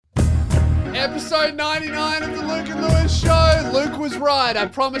Episode 99 of the Luke and Lewis show. Luke was right. I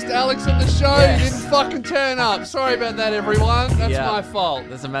promised Alex on the show. He didn't fucking turn up. Sorry about that, everyone. That's my fault.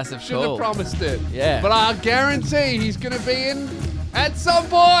 That's a massive Shouldn't call. have promised it. Yeah. But I guarantee he's going to be in at some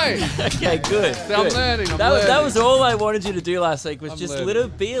point. Okay, good. I'm good. learning. That was all I wanted you to do last week was just learning.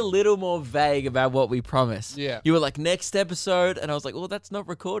 be a little more vague about what we promised. Yeah. You were like, next episode, and I was like, well, that's not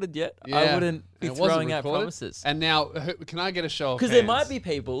recorded yet. Yeah. I wouldn't be And it wasn't throwing out recorded. promises. And now, can I get a show of Because there hands? might be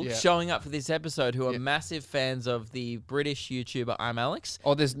people Yeah. showing up for this episode who are massive fans of the British YouTuber I'm Alex.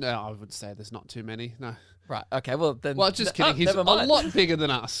 Oh, I would say there's not too many. No. Right. Okay. Well, then. Well, just kidding. He's never a mind. lot bigger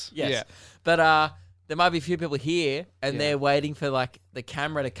than us. Yes. Yeah. But there might be a few people here and Yeah. they're waiting for like the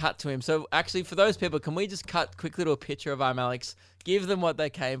camera to cut to him. So actually for those people, can we just cut quickly to a picture of I'm Alex, give them what they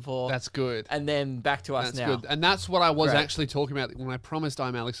came for. That's good. And then back to us That's now. good. And that's what I was Great. actually talking about when I promised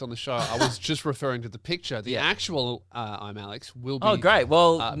I'm Alex on the show. I was just referring to the picture. The actual I'm Alex will be Oh, great.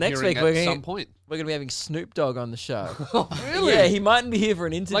 Well, next appearing week at some point. we're going to be having Snoop Dogg on the show. Oh, really? Yeah, he mightn't be here for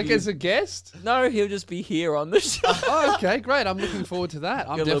an interview. Like as a guest? No, he'll just be here on the show. Oh, okay, great. I'm looking forward to that.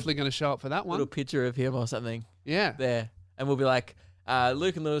 I'm Got a little- definitely going to show up for that one. Little picture of him or something Yeah. there. And we'll be like,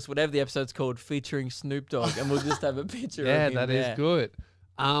 Luke and Lewis, whatever the episode's called, featuring Snoop Dogg. And we'll just have a picture Yeah, of him that is there. good.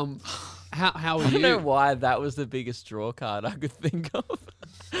 How are I don't know you? why that was the biggest draw card I could think of.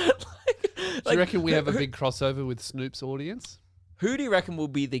 Do you reckon we have a big crossover with Snoop's audience? Who do you reckon will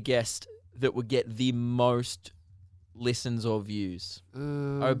be the guest that would get the most listens or views?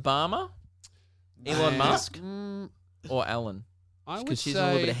 Obama, Elon Musk, or Ellen? I would Because she's in a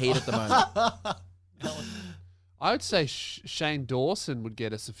little bit of heat at the moment. I would say Shane Dawson would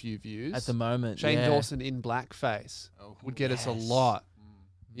get us a few views. At the moment, Shane yeah. Dawson in blackface would get us a lot.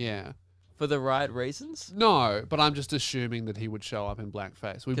 Yeah. For the right reasons? No, but I'm just assuming that he would show up in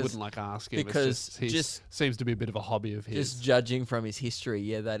blackface. We 'Cause- wouldn't like ask him. because it's just, just- seems to be a bit of a hobby of his. Just judging from his history,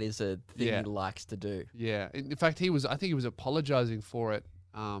 yeah, that is a thing Yeah. he likes to do. Yeah. In fact, I think he was apologizing for it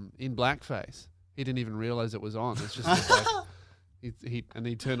in blackface. He didn't even realize it was on. It's just like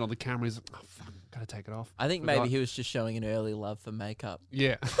he turned on the camera. He's like, oh fuck, gotta take it off. I think Forgot. maybe he was just showing an early love for makeup.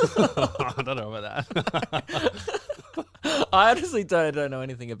 Yeah. I don't know about that. I honestly don't know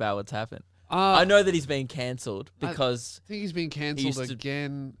anything about what's happened. I know that he's been cancelled because I think he's been cancelled used to-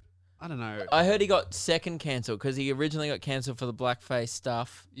 again. I don't know. I heard he got second cancelled because he originally got cancelled for the blackface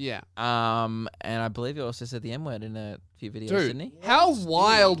stuff. Yeah. And I believe he also said the M word in a few videos, didn't he? Dude, how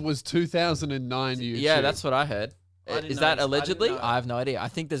wild was 2009 YouTube? Yeah, that's what I heard. didn't Is know that this. I didn't allegedly? know. I have no idea. I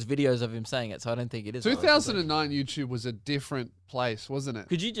think there's videos of him saying it, so I don't think it is. 2009 YouTube was a different place, wasn't it?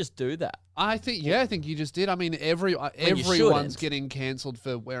 Could you just do that? I think you just did. I mean, everyone's shouldn't. getting cancelled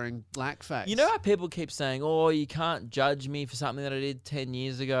for wearing blackface. You know how people keep saying, "Oh, you can't judge me for something that I did 10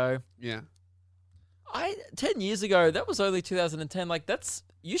 years ago." Yeah. 10 years ago, that was only 2010. Like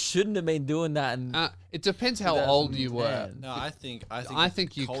you shouldn't have been doing that. And It depends how old you were. 2010. No, I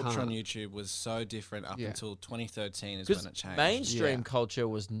think you culture can't. on YouTube was so different up Yeah. until 2013 is Because when it changed. mainstream Yeah. culture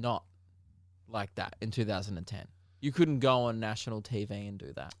was not like that in 2010. You couldn't go on national TV and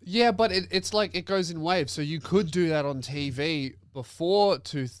do that. Yeah, but it's like it goes in waves. So you could do that on TV before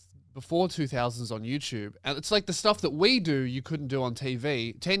 2000s on YouTube. And it's like the stuff that we do, you couldn't do on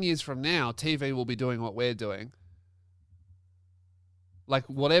TV. 10 years from now, TV will be doing what we're doing. Like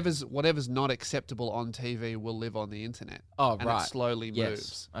whatever's not acceptable on TV will live on the internet. Oh, and right. it slowly Yes.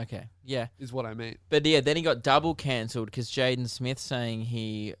 moves, Okay. Yeah. is what I mean. But yeah, then he got double cancelled because Jaden Smith saying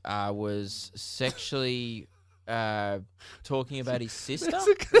he was sexually talking about his sister.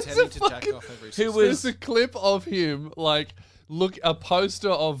 Pretending to jack off every Who sister. was- There's a clip of him, like, a poster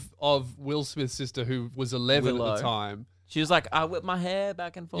of Will Smith's sister who was 11 Willow. at the time. She was like, I whip my hair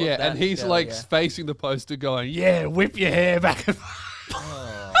back and forth. Yeah, That and he's girl, like yeah. facing the poster going, yeah, whip your hair back and forth.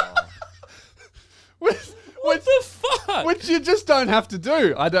 What the fuck? Which you just don't have to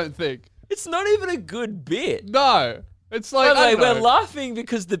do, I don't think. It's not even a good bit. No. It's like, By the I way, don't we're know. laughing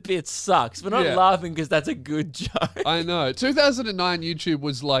because the bit sucks. We're not Yeah. laughing because that's a good joke. I know. 2009 YouTube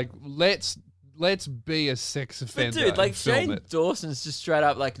was like, let's be a sex But offender. dude, like and film Shane it. Dawson's just straight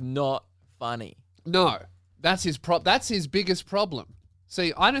up like not funny. No, that's his biggest problem.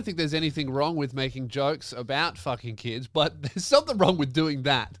 See, I don't think there's anything wrong with making jokes about fucking kids, but there's something wrong with doing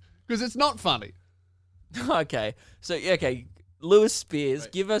that because it's not funny. Okay, so okay, Lewis Spears,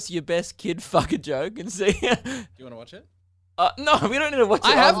 give us your best kid fucker joke and see. Do you want to watch it? No, we don't need to watch it.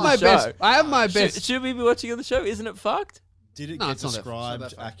 I have on my the show. best. I have my best. Should we be watching on the show? Isn't it fucked? Did it No, get it's not that- described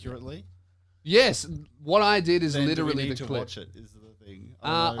it's not that accurately? Yes, what I did is Then do we literally need the to clip. watch it? Is the thing.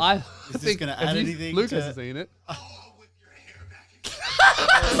 I don't know. I Is this think gonna have add you- anything Lucas to- has seen it. Whip your hair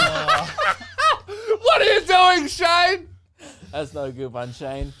back. What are you doing, Shane? That's no good one,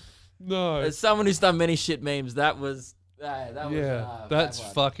 Shane. No. As someone who's done many shit memes, that was that was Yeah, a that's bad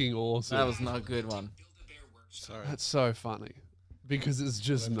one. fucking awesome. That was not a good one. Sorry. That's so funny because it's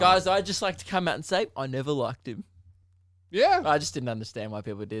just not. Guys, I'd just like to come out and say I never liked him. Yeah, I just didn't understand why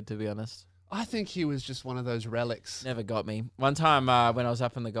people did, to be honest. I think he was just one of those relics. Never got me. One time when I was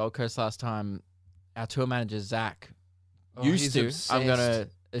up on the Gold Coast last time, our tour manager, Zach, Oh, used he's to, I'm going to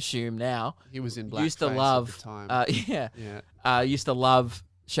obsessed. assume now, He was in blackface used to love, at the time. yeah, used to love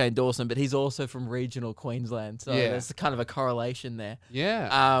Shane Dawson, but he's also from regional Queensland. So Yeah. there's kind of a correlation there.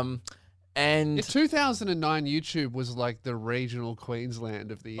 Yeah. And In 2009, YouTube was like the regional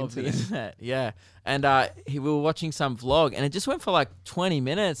Queensland of the of the internet. internet, yeah. And we were watching some vlog, and it just went for like 20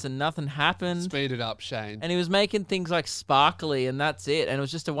 minutes, and nothing happened. Speed it up, Shane. And he was making things like sparkly, and that's it. And it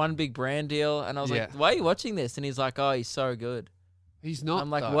was just a one big brand deal. And I was like, Yeah. "Why are you watching this?" And he's like, "Oh, he's so good." He's not. I'm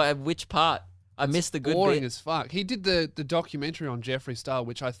like, though. "What? Which part? I missed the good Boring bit." as fuck. He did the documentary on Jeffree Star,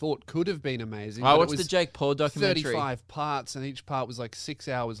 which I thought could have been amazing. I but it watched was the Jake Paul documentary. 35 parts, and each part was like 6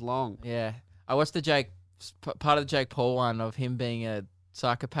 hours long. Yeah, I watched the part of the Jake Paul one of him being a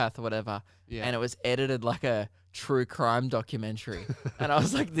psychopath or whatever, Yeah. and it was edited like a true crime documentary. And I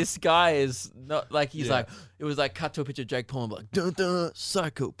was like, this guy is not like he's Yeah. like it was like cut to a picture of Jake Paul and like dun, dun,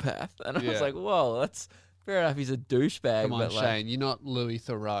 psychopath, and I Yeah. was like, whoa, that's fair enough. He's a douchebag. Come on, but like, Shane. You're not Louis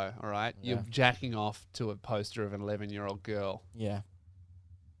Theroux, all right? Yeah. You're jacking off to a poster of an 11-year-old girl. yeah.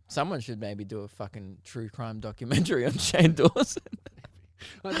 Someone should maybe do a fucking true crime documentary on Shane Dawson.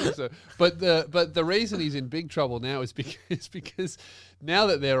 I think so. But the reason he's in big trouble now is because now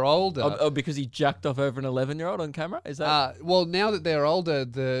that they're older. Oh, because he jacked off over an 11-year-old on camera? Is that Well, now that they're older,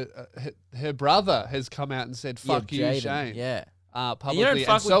 her brother has come out and said, "Fuck you, Jaden, Shane." Yeah. Publicly, And you don't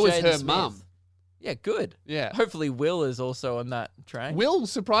fuck and so with is Jaden her Smith. mum. Yeah, good. Yeah. Hopefully Will is also on that train. Will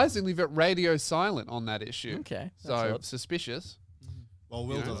surprisingly radio silent on that issue. Okay. So that's odd. suspicious. Well,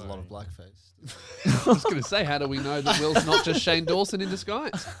 Will You know? does a lot of blackface. I was going to say, how do we know that Will's not just Shane Dawson in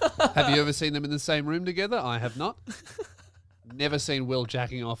disguise? Have you ever seen them in the same room together? I have not. Never seen Will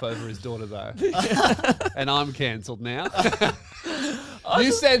jacking off over his daughter, though. And I'm cancelled now.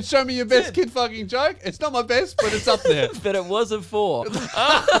 You said, show me your best kid fucking joke. It's not my best, but it's up there. But it was a 4.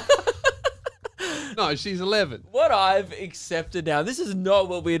 No, she's 11. What I've accepted now, this is not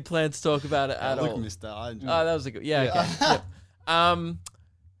what we had planned to talk about at Look, all. mister, I enjoy Oh, that was a good. Yeah. Okay. Yep.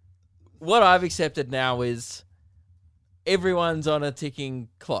 What I've accepted now is everyone's on a ticking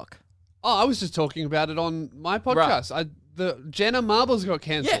clock. Oh, I was just talking about it on my podcast. The Jenna Marbles got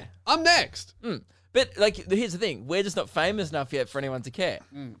cancelled. Yeah. I'm next. But like, here's the thing: we're just not famous enough yet for anyone to care.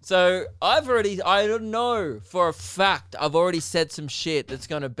 Mm. So I don't know for a fact I've already said some shit that's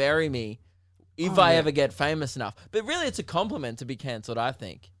gonna bury me if I ever get famous enough. But really, it's a compliment to be cancelled. I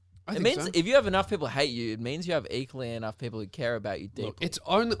think. I It think means so. if you have enough people hate you, it means you have equally enough people who care about you deeply. Look, it's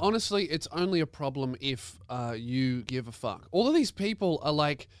honestly, it's only a problem if you give a fuck. All of these people are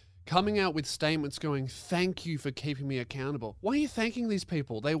like coming out with statements going, "Thank you for keeping me accountable." Why are you thanking these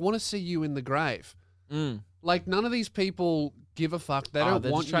people? They want to see you in the grave. Like none of these people give a fuck. They don't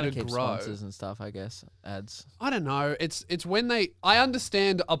they're want just trying you to to keep grow. sponsors and stuff. I guess ads. I don't know. It's when I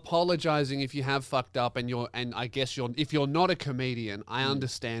understand apologizing if you have fucked up and I guess if you're not a comedian, I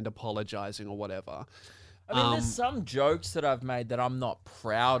understand apologizing or whatever. I mean, there's some jokes that I've made that I'm not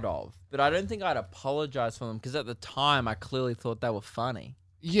proud of, but I don't think I'd apologize for them because at the time I clearly thought they were funny.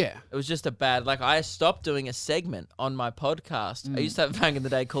 Yeah. It was just a bad, like I stopped doing a segment on my podcast. I used to have back in the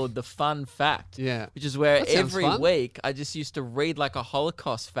day called The Fun Fact. Yeah. Which is where That sounds every fun. week I just used to read like a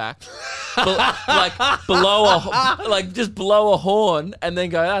Holocaust fact, like just blow a horn and then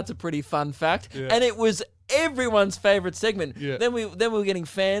go, that's a pretty fun fact. Yeah. And it was everyone's favorite segment. Yeah. Then we were getting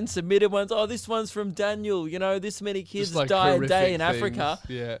fan submitted ones. Oh, this one's from Daniel. You know, this many kids Just like die a day horrific in Africa.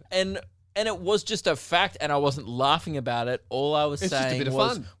 things. Yeah. And it was just a fact, and I wasn't laughing about it. All I was It's just a saying bit of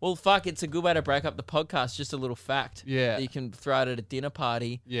was, fun. well, fuck, it's a good way to break up the podcast. Just a little fact. Yeah. That you can throw out at a dinner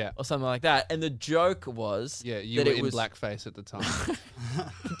party. Yeah. Or something like that. And the joke was... Yeah, you that were it in was, blackface at the time.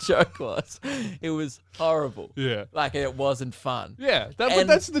 The joke was, it was horrible. Yeah. Like, it wasn't fun. Yeah, but And-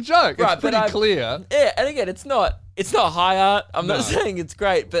 that's the joke. Right, It's but pretty clear. Yeah, and again, it's not high art. I'm No. not saying it's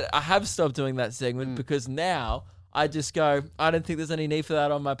great, but I have stopped doing that Mm. segment because now... I just go, I don't think there's any need for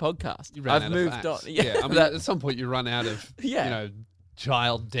that on my podcast. You ran I've out moved of facts. on. Yeah, I mean, that- at some point you run out of, Yeah.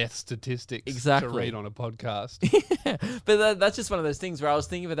 child death statistics to Exactly. read on a podcast. But that's just one of those things where I was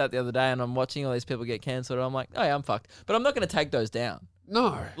thinking about that the other day and I'm watching all these people get cancelled and I'm like, oh yeah, I'm fucked. But I'm not going to take those down.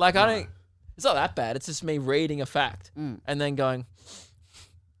 No. Like, no. I don't, it's not that bad. It's just me reading a fact and then going,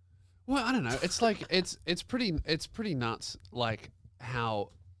 Well, I don't know. It's like it's pretty nuts. Like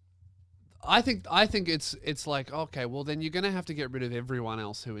how I think it's like, okay, well then you're gonna have to get rid of everyone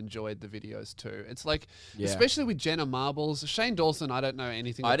else who enjoyed the videos too. It's like, especially with Jenna Marbles, Shane Dawson. I don't know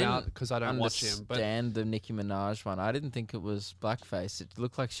anything about because I don't watch him. But understand the Nicki Minaj one. I didn't think it was blackface. It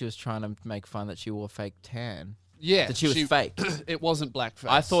looked like she was trying to make fun that she wore fake tan. Yeah, that she was fake. It wasn't blackface.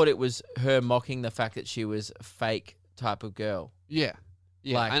 I thought it was her mocking the fact that she was a fake type of girl. Yeah.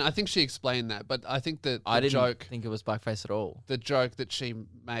 Yeah, Like- and I think she explained that, but I think that I the didn't joke, think it was blackface at all. the joke that she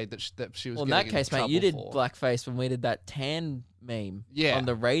made that she was Well, in getting that case, mate, trouble you did for. blackface when we did that tan meme Yeah. on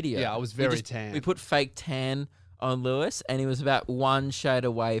the radio. Yeah, I was We very just- tan. We put fake tan on Lewis, and he was about one shade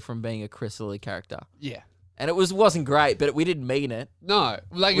away from being a Chris Lilly character. Yeah. And it wasn't great, but we didn't mean it. No,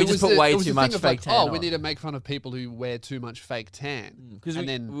 like We it just was put way it was too the much thing of fake like, tan oh, we on. need to make fun of people who wear too much fake tan. Because And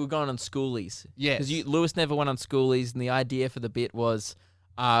we then- were going on schoolies. Yes. Because Lewis never went on schoolies, and the idea for the bit was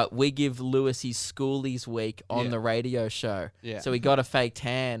we give Lewis his schoolies week on Yeah. the radio show. Yeah. So he got a fake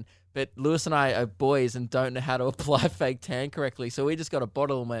tan. But Lewis and I are boys and don't know how to apply fake tan correctly. So we just got a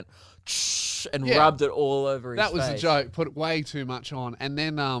bottle and went and Yeah. rubbed it all over his That was face. a joke. Put way too much on, and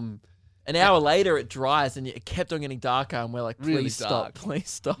then An hour later, it dries and it kept on getting darker. And we're like, please Really stop, dark. please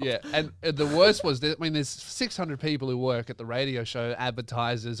stop. yeah, and the worst was that, I mean, there's 600 people who work at the radio show,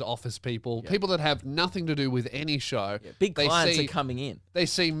 advertisers, office people, people that have nothing to do with any show. Yeah, big They clients see- are coming in. They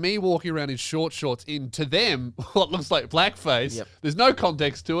see me walking around in short shorts in, to them, what looks like blackface. Yep. There's no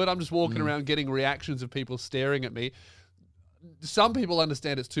context to it. I'm just walking around getting reactions of people staring at me. Some people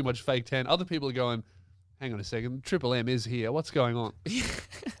understand it's too much fake tan. Other people are going, hang on a second, Triple M is here. What's going on?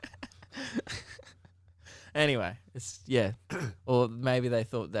 Anyway, or maybe they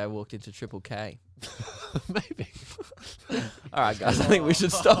thought they walked into Triple K. Maybe. All right, guys, I think we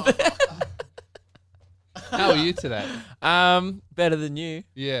should stop there. How are you today? Better than you.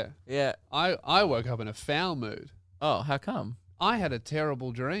 Yeah. Yeah. I woke up in a foul mood. Oh, how come? I had a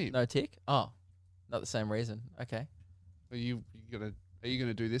terrible dream. No tick? Oh, not the same reason. Okay. Are you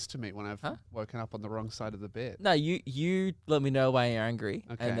gonna do this to me when I've woken up on the wrong side of the bed? No, you let me know why you're angry,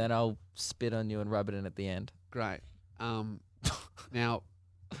 Okay. and then I'll spit on you and rub it in at the end. Great. Now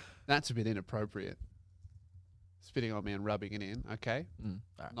that's a bit inappropriate. Spitting on me and rubbing it in. Okay. All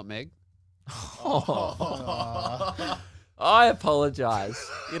right. Not Meg. I apologize.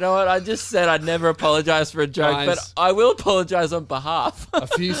 You know what? I just said I'd never apologize for a joke, Guys. but I will apologize on behalf. A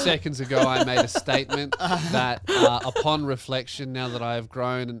few seconds ago, I made a statement that, upon reflection, now that I have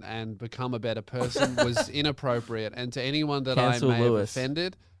grown and become a better person, was inappropriate. And to anyone that Cancel I may Lewis. have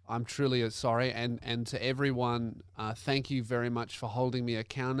offended, I'm truly sorry. And to everyone, thank you very much for holding me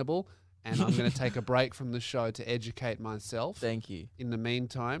accountable. And I'm going to take a break from the show to educate myself. Thank you. In the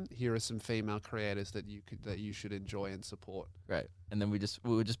meantime, here are some female creators that you should enjoy and support. Great. And then we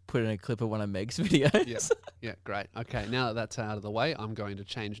would just put in a clip of one of Meg's videos. Yeah, yeah, great. Okay, now that that's out of the way, I'm going to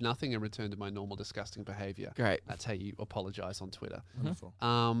change nothing and return to my normal disgusting behavior. Great. That's how you apologize on Twitter. Wonderful.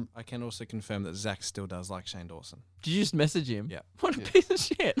 I can also confirm that Zach still does like Shane Dawson. Did you just message him? Yeah. What a piece of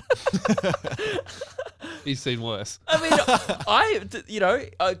shit. He's seen worse. I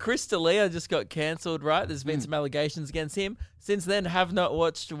mean, Chris D'Elia just got cancelled, right? There's been some allegations against him. Since then, have not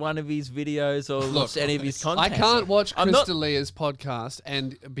watched one of his videos or watched any of his content. I can't watch I'm Chris not- D'Elia's podcast,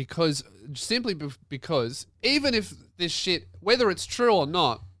 and because even if this shit, whether it's true or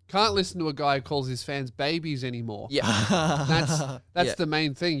not, can't listen to a guy who calls his fans babies anymore. Yeah. That's Yeah. the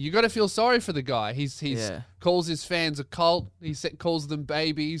main thing. You got to feel sorry for the guy. He's Yeah. calls his fans a cult. Calls them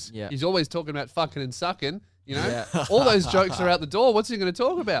babies. Yeah. He's always talking about fucking and sucking. You know, Yeah. all those jokes are out the door. What's he going to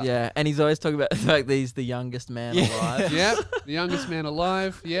talk about? Yeah, and he's always talking about the fact that he's the youngest man alive. Yep, the youngest man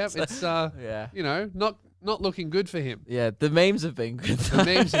alive. Yep, it's Yeah. you know, not looking good for him. Yeah, the memes have been good. The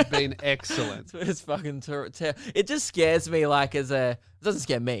memes have been excellent. It's fucking it just scares me it doesn't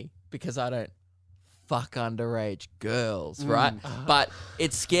scare me because I don't fuck underage girls, right? But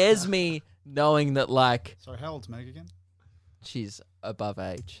it scares me knowing that Sorry, how old's Meg again? she's above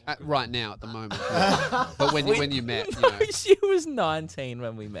age. Right now, at the moment, but when you met, you No, know, she was 19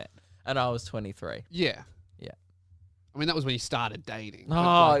 when we met, and I was 23. yeah. Yeah. I mean, that was when you started dating.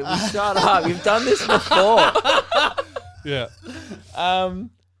 Oh, shut up! You've done this before. yeah.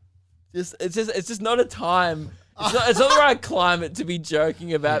 It's just not a time. It's not the right climate to be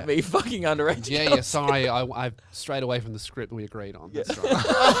joking about me fucking underage. Yeah, girls. sorry, I strayed away from the script we agreed on. That's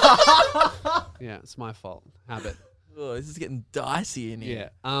right. Yeah, it's my fault. Habit. Oh, this is getting dicey in Yeah.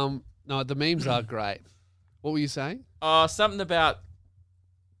 here. No, the memes are great. What were you saying? Something about.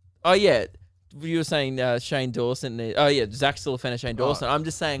 Oh yeah, you were saying Shane Dawson. Oh yeah, Zach's still a fan of Shane Dawson. I'm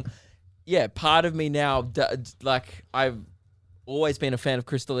just saying, yeah, part of me now, like I've always been a fan of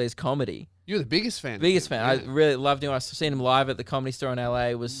Chris D'Elia's comedy. You're the biggest fan. of Biggest him, fan. yeah. I really loved him. I seen him live at the Comedy Store in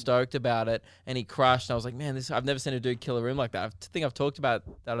LA. Was stoked about it, and he crushed. And I was like, man, I've never seen a dude kill a room like that. I think I've talked about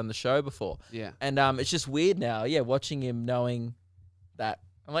that on the show before. Yeah. And it's just weird now. Yeah, watching him, knowing that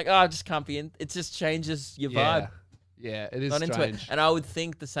I'm like, oh, I just can't be in. It just changes your vibe. Yeah, it is Not into it. strange. And I would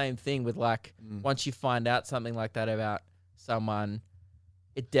think the same thing with like once you find out something like that about someone,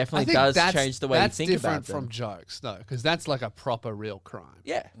 it I definitely think does that's- change the way you that's think different about them. from jokes, though, because that's like a proper real crime.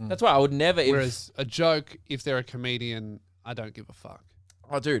 Yeah, that's why I would never. Whereas a joke, if they're a comedian, I don't give a fuck.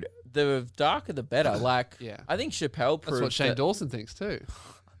 Oh, dude, the darker the better. Like, Yeah. I think Chappelle proved That's what Shane that Dawson thinks too.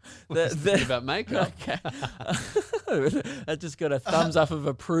 the About makeup. Okay. I just got a thumbs up of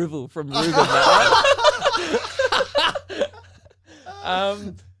approval from Ruben.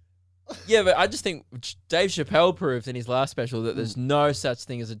 Yeah, but I just think Dave Chappelle proved in his last special that there's no such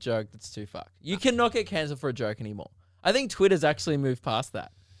thing as a joke that's too fucked. You cannot get cancelled for a joke anymore. I think Twitter's actually moved past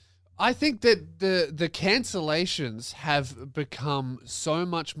that. I think that the cancellations have become so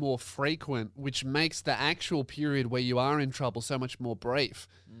much more frequent, which makes the actual period where you are in trouble so much more brief.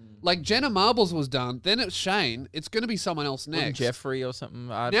 Like Jenna Marbles was done, then it's Shane. It's going to be someone else Wasn't next. Jeffrey or something.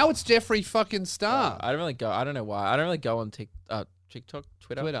 Now it's Jeffrey fucking Star. I don't really go. I don't know why. I don't really go on TikTok,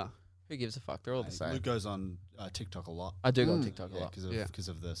 Twitter. Twitter. Who gives a fuck? They're all the same. Luke goes on TikTok a lot. I do go on TikTok a Yeah, lot because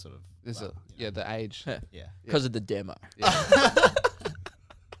of the sort of There's well, a, the age. yeah. because of the demo. Yeah.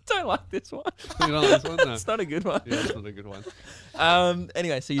 Don't like this one. You don't like this one? No. It's not a good one. Yeah, it's not a good one.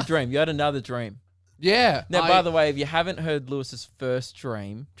 Anyway, so your dream. You had another dream. Yeah. Now, by the way, if you haven't heard Lewis's first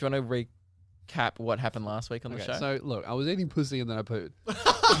dream, do you want to recap what happened last week on the show? So look, I was eating pussy and then I pooed.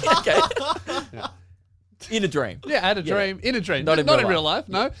 Okay. In a dream. Yeah, I had a Yeah. dream. In a dream. Not in real life,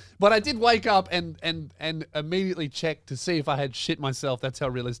 no. But I did wake up and immediately check to see if I had shit myself. That's how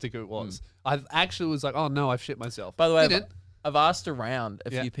realistic it was. I actually was like, oh no, I've shit myself. By the way, Didn't. I've asked around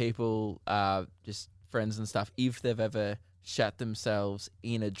a Yeah. few people, just friends and stuff, if they've ever shat themselves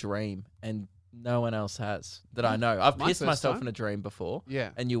in a dream, and no one else has that I know. I've My pissed first myself time. in a dream before.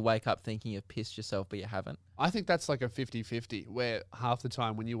 Yeah. And you wake up thinking you've pissed yourself, but you haven't. I think that's like a 50-50, where half the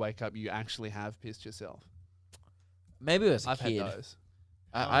time when you wake up, you actually have pissed yourself. Maybe as a I've kid. had those.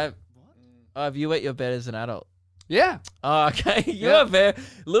 Have you wet your bed as an adult? Yeah. Oh, okay. You Yeah. are very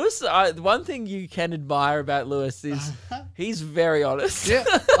Lewis. One thing you can admire about Lewis is he's very honest. Yeah,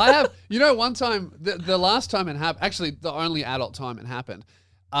 I have. You know, one time, the last time it happened, actually the only adult time it happened,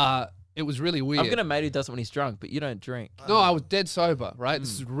 it was really weird. I've got a mate who does it when he's drunk, but you don't drink. No, I was dead sober, right?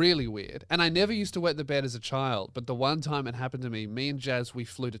 This is really weird. And I never used to wet the bed as a child, but the one time it happened to me and Jazz, we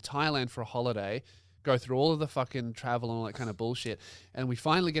flew to Thailand for a holiday, go through all of the fucking travel and all that kind of bullshit, and we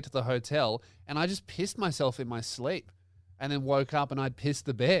finally get to the hotel, and I just pissed myself in my sleep, and then woke up and I'd pissed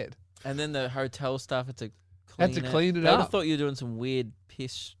the bed. And then the hotel staff had to Had to clean it They would have up. thought you were doing some weird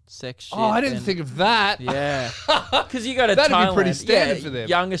piss sex shit. Oh, I didn't and- think of that. Yeah. Because you go to That'd be Thailand. pretty standard yeah, for them.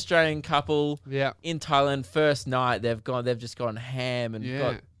 Young Australian couple Yeah. in Thailand, first night, they've just gone ham and Yeah.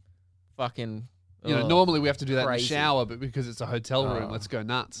 got fucking. You know, oh, normally we have to do that in crazy. the shower, but because it's a hotel room, Oh. let's go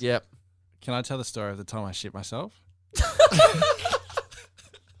nuts. Yep. Can I tell the story of the time I shit myself?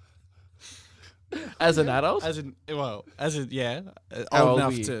 As an adult? Yeah, How old old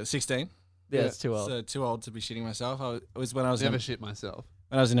enough were you? to 16. Yeah, it's too old. So too old to be shitting myself. It was when I was Never shit myself.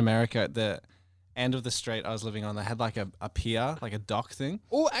 when I was in America at the end of the street I was living on. They had like a pier, like a dock thing,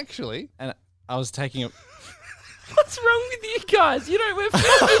 Oh, actually, and I was taking a. What's wrong with you guys? You don't wear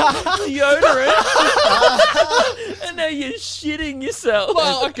fucking deodorant. And now you're shitting yourself.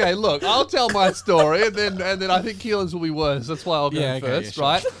 well, okay. Look, I'll tell my story, and then I think Keelan's will be worse. That's why I'll go Yeah, okay, first, yeah, sure.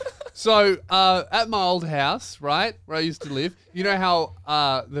 right? So, at my old house, right, where I used to live, you know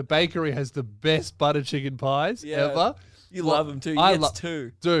how the bakery has the best butter chicken pies Yeah. ever? You Well, love them too. I Yes, love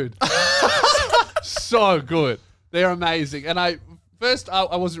too. Dude, so good. They're amazing. And I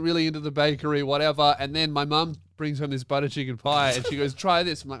wasn't really into the bakery, whatever. And then my mum brings home this butter chicken pie, and she goes, "Try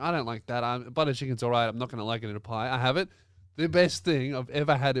this." I'm like, "I don't like that. Butter chicken's all right. I'm not going to like it in a pie." I have it. The best thing I've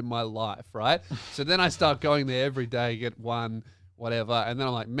ever had in my life, right? So then I start going there every day, get one, whatever. And then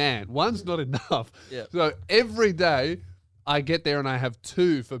I'm like, man, one's not enough. Yeah. So every day I get there and I have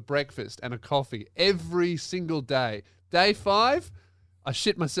 2 for breakfast and a coffee every single day. Day 5, I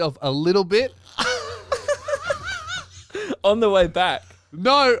shit myself a little bit. On the way back.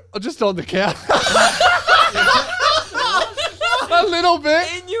 No, just on the couch. A little bit.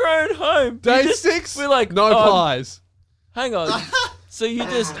 In your own home. Day You just- 6, We're like, no oh, pies. hang on. So you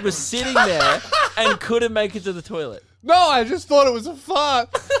just were sitting there and couldn't make it to the toilet. No, I just thought it was a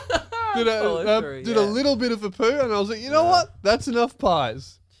fart. Did Follow through, a yeah. little bit of a poo, and I was like, you know what? That's enough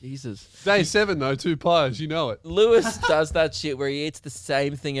pies. Jesus. Day 7 though, 2 pies. You know it. Lewis does that shit where he eats the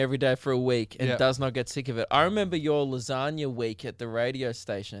same thing every day for a week and Yeah. does not get sick of it. I remember your lasagna week at the radio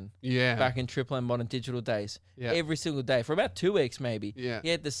station Yeah. back in Triple M Modern Digital days. Yeah. Every single day for about 2 weeks maybe. Yeah.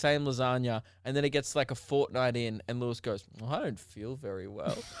 He ate the same lasagna and then it gets like a fortnight in and Lewis goes, well, I don't feel very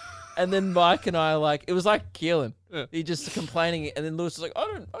well. And then Mike and I it was like Keelan. Yeah. He just complaining and then Lewis was like,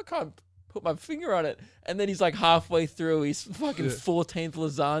 I can't put my finger on it. And then he's like halfway through his fucking 14th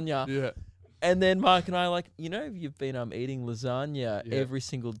lasagna. Yeah. And then Mike and I are like, you've been eating lasagna Yeah. every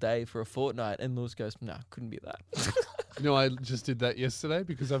single day for a fortnight. And Lewis goes, no, couldn't be that. You know, I just did that yesterday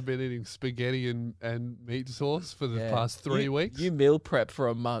because I've been eating spaghetti and meat sauce for the Yeah. past 3 You- weeks. You meal prep for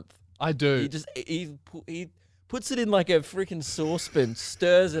a month. I do. He puts it in like a freaking saucepan,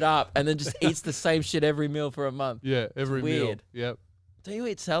 stirs it up, and then just eats the same shit every meal for a month. Yeah, every meal. weird. Yep. Do you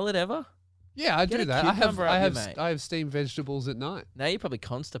eat salad ever? Yeah, I Get do a that. cucumber up you, mate. I have steamed vegetables at night. Now you're probably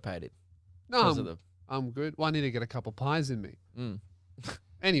constipated. No, 'cause of the- I'm good. Well, I need to get a couple pies in me. Mm.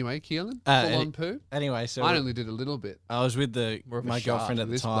 Anyway, Keelan, Uh, full any- on poo. Anyway, so I only did a little bit. I was with More of a my shark. girlfriend at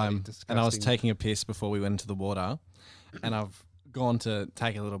the This bloody time, and I was disgusting- taking a piss before we went into the water, and I've gone to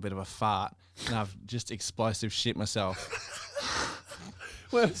take a little bit of a fart, and I've just explosive shit myself.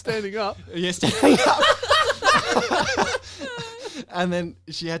 Well, standing up. Yes, standing up. And then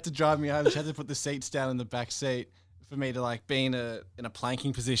she had to drive me home. She had to put the seats down in the back seat for me to be in a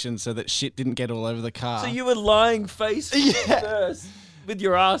planking position so that shit didn't get all over the car. So you were lying face first with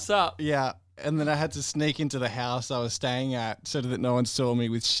your ass up. Yeah. And then I had to sneak into the house I was staying at so that no one saw me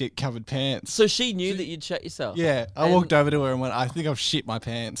with shit covered pants. So she knew that you'd shut yourself. Yeah. I And- walked over to her and went, I think I've shit my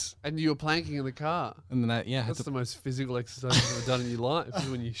pants. And you were planking in the car. And then I had That's to. the most physical exercise you've ever done in your life, is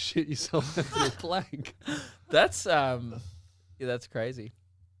when you shit yourself into a plank. That's that's crazy.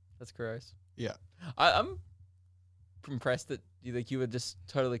 That's gross. Yeah. I'm impressed that you were just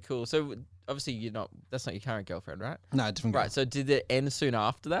totally cool. So obviously that's not your current girlfriend, right? No, different girl. Right. So did it end soon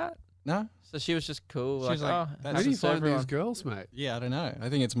after that? No? So she was just cool. She was like, oh, that's How do you so find everyone- these girls, mate? Yeah, I don't know. I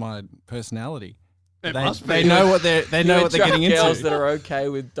think it's my personality. It They, must be. they know what they're You know what they're attract getting girls into. that are okay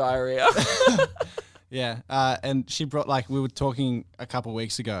with diarrhea. Yeah, and she brought we were talking a couple of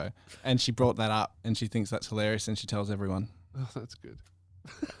weeks ago, and she brought that up, and she thinks that's hilarious, and she tells everyone. Oh, that's good.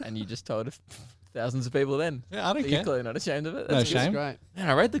 And you just told thousands of people then. Yeah, I don't You're care. clearly not ashamed of it. No That's good. shame. Great. Man,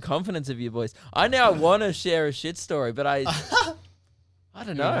 I read the confidence of you boys. I now want to share a shit story, but I don't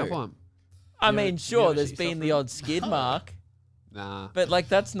You know. have one? I You mean, ever- you sure, ever there's shit been yourself the in? odd skid mark, Nah. but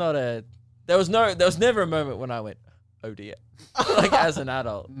that's not a. There was never a moment when I went, oh dear, like as an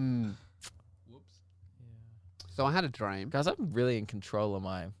adult. Mm. So I had a dream. Guys, I'm really in control of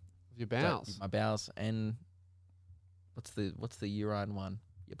my Your bowels. my bowels, and what's the urine one?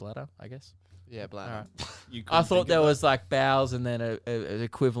 Your bladder, I guess. Yeah, bladder. All right. You I couldn't thought think there of was like bowels and then a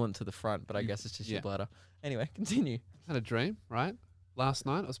equivalent to the front, but I guess it's just yeah. your bladder. Anyway, continue. I had a dream, right? Last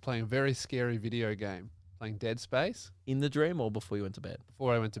night I was playing a very scary video game, playing Dead Space, In the dream or before you went to bed?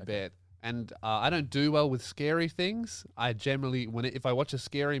 before I went to bed. And I don't do well with scary things. I generally, if I watch a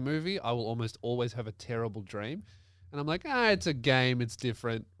scary movie, I will almost always have a terrible dream. And I'm like, it's a game, it's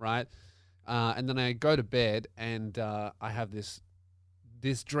different, right? And then I go to bed and I have this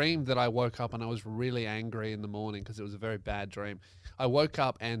dream that I woke up and I was really angry in the morning because it was a very bad dream. I woke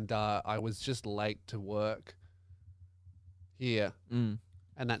up and I was just late to work here. Mm.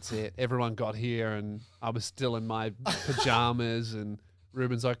 And that's it. Everyone got here and I was still in my pajamas and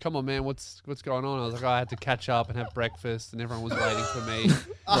Ruben's like, come on, man, what's going on? I was like, I had to catch up and have breakfast and everyone was waiting for me.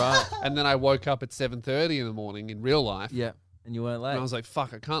 Right. And then I woke up at 7:30 in the morning in real life. Yeah. And you weren't And late. I was like,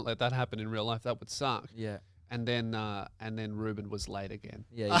 fuck, I can't let that happen in real life. That would suck. Yeah. And then Ruben was late again.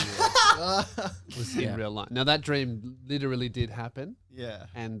 Yeah. You were. Was Yeah. in real life. Now that dream literally did happen. Yeah.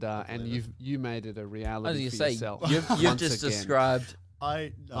 And you made it a I was reality going for to say, yourself. you've once just again. described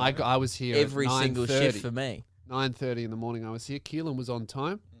I was here every at single 9:30. shift for me. 9:30 in the morning I was here. Keelan was on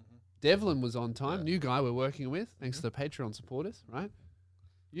time. Devlin was on time. New guy we're working with, thanks to the Patreon supporters, right?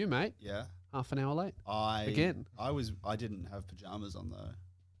 You, mate, Yeah. half an hour late. I didn't have pajamas on though.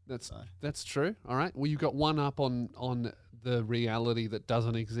 That's true. All right. Well, you got one up on the reality that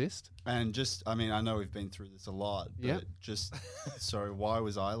doesn't exist. And I know we've been through this a lot, but Yeah. so why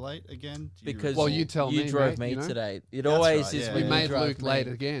was I late again? Do you Because Well, recall? you tell you me, drove mate, me you know? today. It That's always right, is yeah. when We you made drive Luke me. late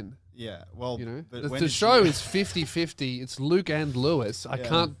again. Yeah. Well, You know, but the when the did show you- is 50-50. It's Luke and Lewis. I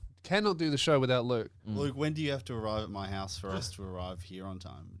Yeah. cannot do the show without Luke. Luke, when do you have to arrive at my house for us to arrive here on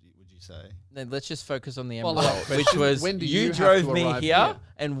time? Would you say? Then let's just focus on the end Well, result, no, which question, was when do you you have drove to me arrive here, here?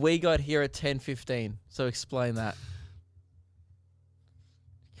 and we got here at 10:15. So explain that.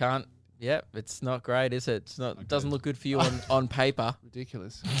 Yep, it's not great, is it? It's not. Doesn't look good for you on paper.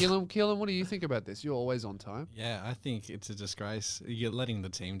 Ridiculous. Keelan, what do you think about this? You're always on time. Yeah, I think it's a disgrace. You're letting the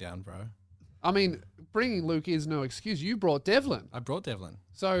team down, bro. I mean, bringing Luke is no excuse. You brought Devlin. I brought Devlin.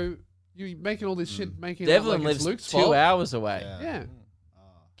 So you making all this shit, making it Devlin like it's lives Luke's 2 fault. hours away. Yeah.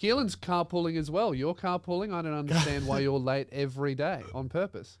 Keelan's carpooling as well. You're carpooling. I don't understand why you're late every day on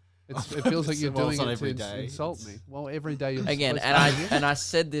purpose. It feels like you're Well, doing it's not it every to day. insult me. Well, every day you're Again, supposed to be here. and I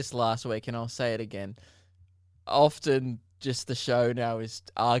said this last week, and I'll say it again. Often, just the show now is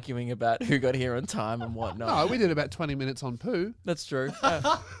arguing about who got here on time and whatnot. No, we did about 20 minutes on poo. That's true.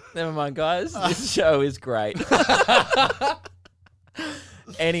 Never mind, guys. This show is great.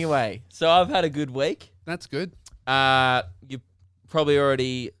 Anyway, so I've had a good week. That's good. You probably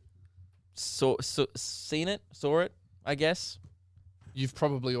already saw it, I guess. You've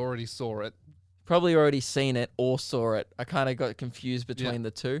probably already saw it. Probably already seen it or saw it. I kind of got confused between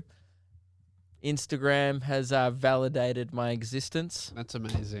the two. Instagram has validated my existence. That's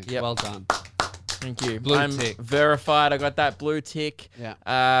amazing. Yep. Well done. Thank you. Blue I'm tick. verified. I got that blue tick.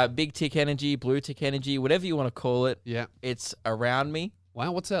 Yeah. Big tick energy, blue tick energy, whatever you want to call it. Yeah. It's around me.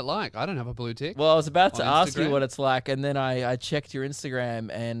 Wow, what's that like? I don't have a blue tick. Well, I was about to On ask you Instagram? what it's like, and then I checked your Instagram,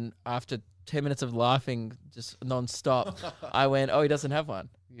 and after 10 minutes of laughing just non-stop, I went, oh, he doesn't have one.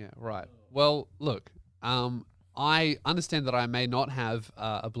 Yeah, right. Well, look, I understand that I may not have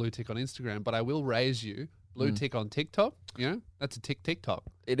a blue tick on Instagram, but I will raise you blue tick on TikTok. You know, that's a TikTok.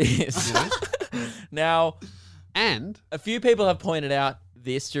 It is. You know? Now, And a few people have pointed out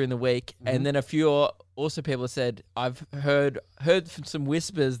this during the week, and then a few also people have said, I've heard from some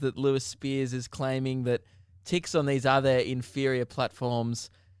whispers that Lewis Spears is claiming that ticks on these other inferior platforms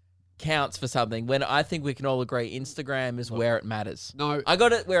counts for something, when I think we can all agree Instagram is where it matters. no, I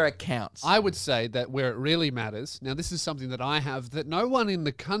got it where it counts. I would say that where it really matters. Now, this is something that I have that no one in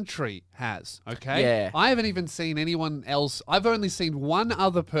the country has. Okay. Yeah. I haven't even seen anyone else. I've only seen one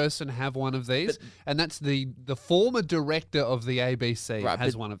other person have one of these, and that's the former director of the ABC Right,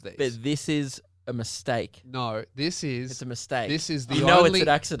 has but- one of these. but this is a mistake. No, this is It's a mistake. This is the You only, know it's an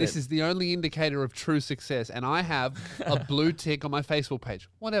accident. This is the only indicator of true success, and I have a blue tick on my Facebook page.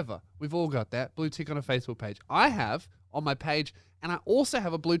 Whatever, we've all got that blue tick on a Facebook page. I have on my page, and I also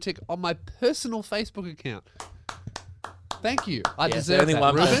have a blue tick on my personal Facebook account. Thank you. I Yes, deserve only that,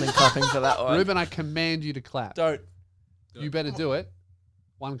 one person Ruben. clapping for that one. Ruben, I command you to clap. Don't. You better do it.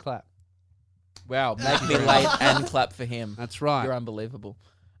 One clap. Wow, make me late and clap for him. That's right. You're unbelievable.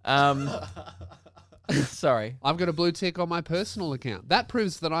 Sorry. I've got a blue tick on my personal account. That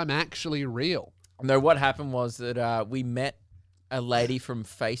proves that I'm actually real. No, what happened was that we met a lady from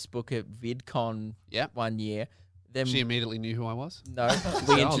Facebook at VidCon Yep. one year. Then She immediately knew who I was. no,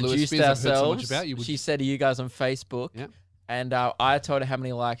 we Oh, Lewis introduced Spears, I've heard so much ourselves. about you. Would She you- said, "Are you guys on Facebook?" Yep. And I told her how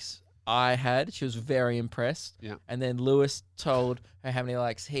many likes I had. She was very impressed. Yeah. And then Lewis told her how many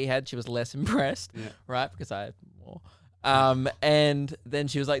likes he had. She was less impressed. Yeah. Right, because I had more. And then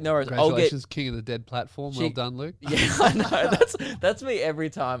she was like, "No worries, I'll get." Congratulations, King of the Dead platform. Well She- done, Luke. Yeah, I know. That's me every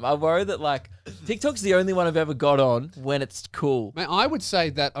time. I worry that like TikTok's the only one I've ever got on when it's cool. Man, I would say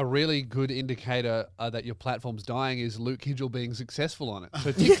that a really good indicator that your platform's dying is Luke Hidgel being successful on it.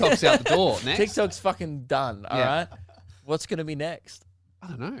 So TikTok's out the door. Next. TikTok's fucking done. All right. Yeah. What's gonna be next? I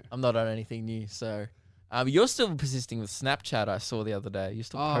don't know. I'm not on anything new, so. You're still persisting with Snapchat. I saw the other day. You're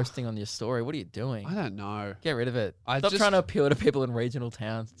still Oh. posting on your story. What are you doing? I don't know. Get rid of it. I Stop just- trying to appeal to people in regional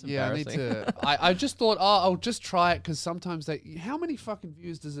towns. It's Yeah, I need embarrassing. to. I just thought, I'll just try it because sometimes how many fucking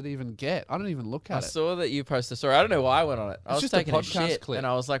views does it even get? I don't even look I at it. saw that you posted a story. I don't know why I went on it. I was just a taking a podcast shit, clip. and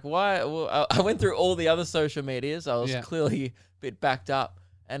I was like, "Why?" Well, I went through all the other social medias. I was Yeah. clearly a bit backed up,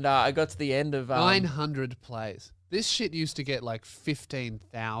 and I got to the end of 900 plays. This shit used to get like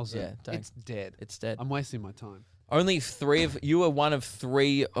 15,000. Yeah, don't- it's dead. It's dead. I'm wasting my time. Only you were one of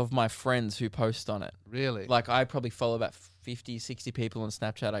 3 of my friends who post on it. Really? Like I probably follow about 50, 60 people on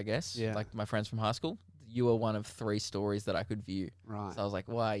Snapchat, I guess. Yeah. Like my friends from high school. You were one of 3 stories that I could view. right. So I was like,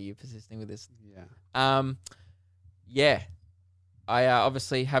 why are you persisting with this? Yeah. Yeah. I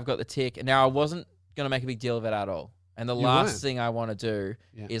obviously have got the tick. And now I wasn't going to make a big deal of it at all. And the You last weren't. thing I want to do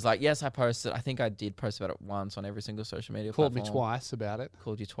Yeah. is like, yes, I posted. I think I did post about it once on every single social media Called me platform. twice about it.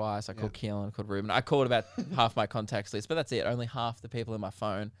 Called you twice. I Yeah. called Keelan, I called Ruben. I called about half my contacts list, but that's it. Only half the people in my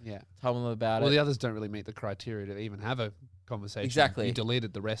phone. Yeah. Told them about Well, it. the others don't really meet the criteria to even have a conversation. Exactly. You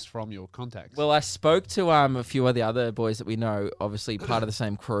deleted the rest from your contacts. Well, I spoke to a few of the other boys that we know, obviously part of the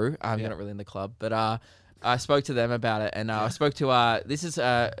same crew. Yeah. You're not really in the club, but I spoke to them about it, and I spoke to this is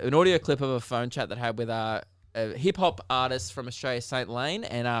an audio clip of a phone chat that I had with a hip hop artist from Australia, Saint Lane,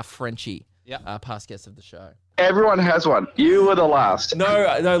 and Frenchie, Yep. past guest of the show. Everyone has one. You were the last.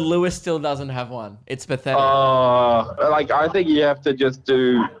 No, Lewis still doesn't have one. It's pathetic. Like I think you have to just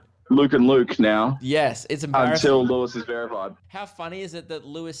do Luke and Luke now Yes, it's embarrassing. until Lewis is verified. How funny is it that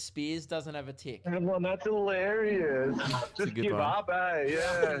Lewis Spears doesn't have a tick? Well, that's hilarious. Just good give one. up, eh?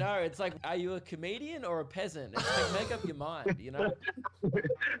 Yeah. No, it's like, are you a comedian or a peasant? It's like, make up your mind, you know?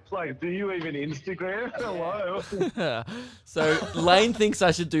 It's like, do you even Instagram? Hello. So Lane thinks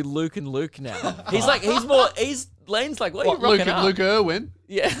I should do Luke and Luke now. Lane's like, what are you What, rocking Luke up? and Luke Irwin?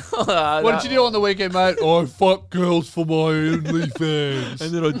 Yeah. What did you do on the weekend, mate? I fuck girls for my OnlyFans.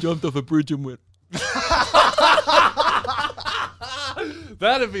 And then I jumped off a bridge and went.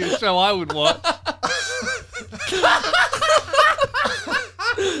 That'd be a show I would watch.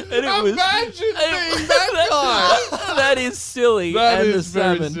 And it was, Imagine being that guy. that is silly. That and is the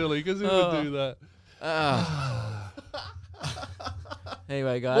very salmon. silly because who would do that?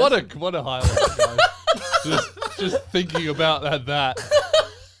 Anyway, guys. What a highlight, guys. just thinking about that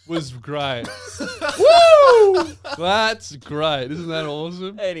was great. Woo! That's great. Isn't that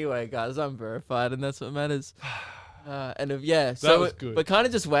awesome? Anyway, guys, I'm verified, and that's what matters. was good. We're kind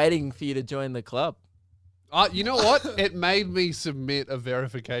of just waiting for you to join the club. You know what? It made me submit a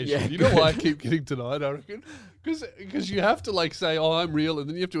verification. Yeah, you know why I keep getting denied, I reckon? Because you have to like say, oh, I'm real, and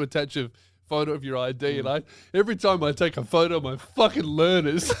then you have to attach a photo of your ID. And every time I take a photo of my fucking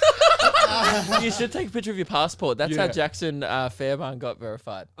learners. You should take a picture of your passport. That's how Yeah. Jackson Fairbairn got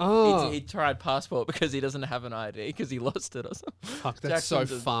verified. Oh. He tried passport because he doesn't have an ID because he lost it or something. Fuck, that's so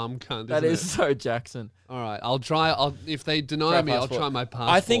Jackson's a- farm cunt, That isn't is it? so Jackson. All right, I'll try. If they deny Try me, I'll passport. try my passport.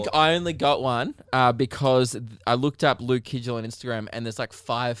 I think I only got one because I looked up Luke Kidgel on Instagram and there's like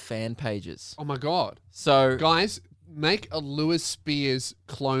 5 fan pages. Oh my god, So guys, make a Lewis Spears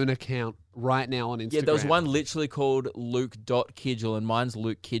clone account right now on Instagram. yeah, there was one literally called Luke.Kidgel and mine's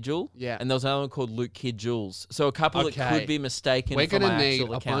Luke Kidgel. Yeah. And there was another one called Luke Kidgels. So a couple that Okay. could be mistaken We're for going to my need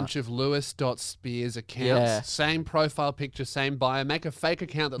actual a account. bunch of Lewis.Spears accounts. Yeah. Same profile picture, same bio. Make a fake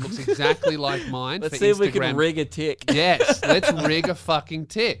account that looks exactly like mine. Let's for see if we can Instagram. rig a tick. Yes, let's rig a fucking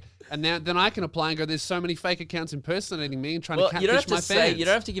tick. And then I can apply and go, there's so many fake accounts impersonating me and trying Well, to catfish you don't have to my say, fans. you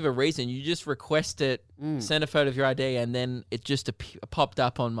don't have to give a reason. You just request it, send a photo of your ID, and then it just popped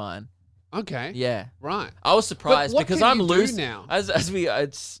up on mine. Okay. Yeah. Right. I was surprised what because can I'm you do losing now? As we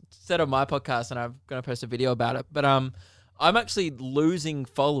said on my podcast, and I'm going to post a video about it. But I'm actually losing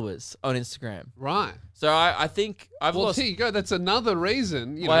followers on Instagram. Right. So I think I've Well, lost. here you go. That's another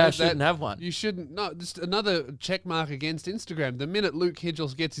reason Why I that shouldn't have one. You shouldn't. No, just another check mark against Instagram. The minute Luke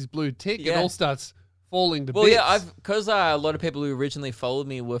Hidgels gets his blue tick, it Yeah. all starts falling to Well, bits. yeah, because a lot of people who originally followed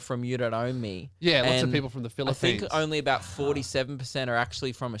me were from You Don't Own Me. Yeah, lots of and people from the I Philippines. think only about 47% are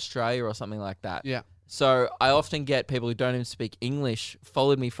actually from Australia or something like that. Yeah. So I often get people who don't even speak English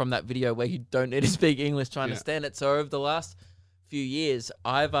followed me from that video where you don't need to speak English to understand it. So over the last few years,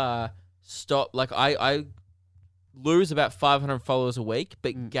 I've stopped. Like I lose about 500 followers a week,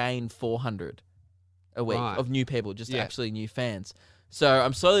 but gain 400 a week Right. of new people, just Yeah. actually new fans. So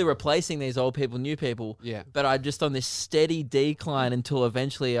I'm slowly replacing these old people, new people. Yeah. But I'm just on this steady decline until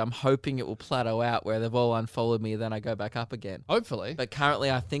eventually I'm hoping it will plateau out where they've all unfollowed me, then I go back up again. Hopefully. But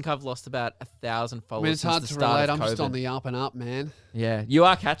currently, I think I've lost about 1,000 I followers. mean, it's since hard the to start relate. of I'm just on COVID. the up and up, man. Yeah, you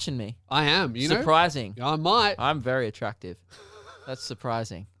are catching me. I am. You know. Surprising. I might. I'm very attractive. That's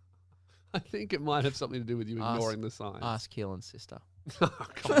surprising. I think it might have something to do with you Ask- ignoring the signs. Ask Keelan's sister. Come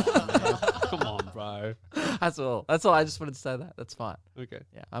on, man. Come on, bro. That's all. That's all. I just wanted to say that. That's fine. Okay.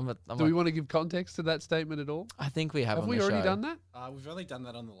 Yeah, I'm Do we want to give context to that statement at all? I think we have. Have on we the already show. done that? We've only done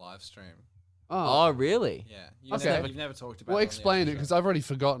that on the live stream. Oh, really? Yeah. You've never talked about Well, it. explain it because I've already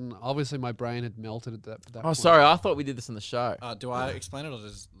forgotten. Obviously, my brain had melted at that Oh, point. sorry. I thought we did this on the show. Do I explain it or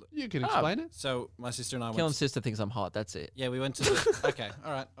does... You can explain it. So my sister and I went... Keelan's sister thinks I'm hot. That's it. Yeah, we went to... The, okay,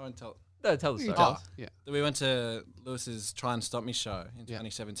 all right. I won't tell... No, tell the You can story. tell us. Yeah. We went to Lewis's Try and Stop Me show in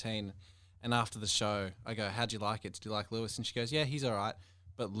 2017. And after the show, I go, how'd you like it? Did you like Lewis? And she goes, yeah, he's all right.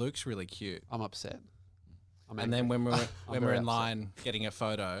 But Luke's really cute. I'm upset. I'm And angry. then when we were, when we were very in upset. line getting a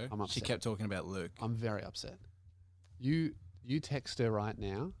photo, I'm she upset. kept talking about Luke. I'm very upset. You text her right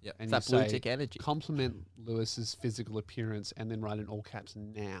now. Yep. And That you blue say, tick energy. compliment Lewis's physical appearance and then write in all caps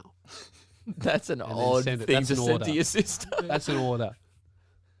now. That's an then odd send it. thing That's to an send order. to your sister. That's an order.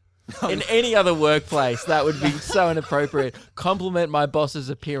 In any other workplace, that would be so inappropriate. Compliment my boss's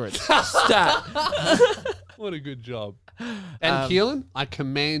appearance. Stat. What a good job. And Keelan, I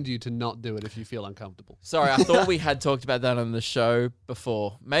command you to not do it if you feel uncomfortable. Sorry, I thought we had talked about that on the show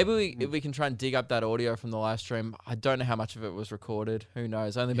before. Maybe we can try and dig up that audio from the live stream. I don't know how much of it was recorded. Who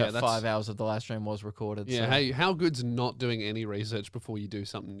knows? Only about 5 hours of the live stream was recorded. Yeah, so. hey, how good's not doing any research before you do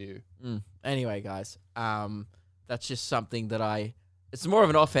something new? Anyway, guys, that's just something that it's more of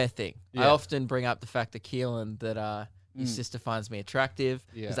an off-air thing. I Yeah. often bring up the fact that Keelan, that his sister finds me attractive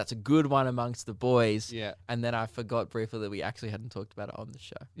because that's a good one amongst the boys. Yeah. And then I forgot briefly that we actually hadn't talked about it on the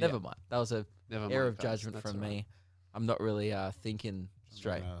show. Never mind. That was a Never error mind, of guys. judgment That's from all right. me. I'm not really thinking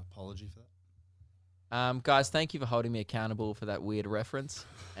straight. Apology for that. Guys, thank you for holding me accountable for that weird reference.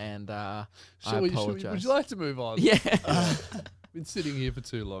 And I apologize. Would you like to move on? Yeah. Been sitting here for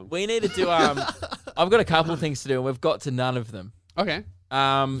too long. We need to do I've got a couple of things to do and we've got to none of them. Okay.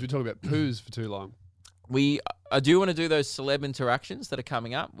 We talk about poos for too long. I do want to do those celeb interactions that are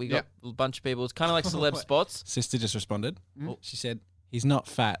coming up. We got a bunch of people. It's kind of like celeb spots. Sister just responded. She said, he's not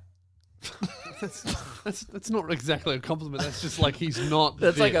fat. That's not exactly a compliment. That's just like he's not.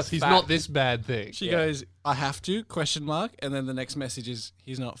 That's like a he's fact. not this bad thing. She goes, I have to, ? And then the next message is,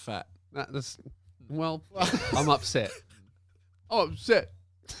 he's not fat. That's well. I'm upset. Oh, upset.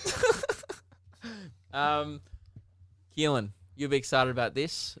 Keelan, you'll be excited about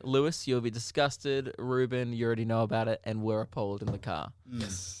this. Lewis, you'll be disgusted. Ruben, you already know about it, and we're appalled in the car.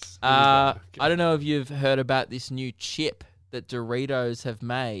 Yes. I don't know if you've heard about this new chip that Doritos have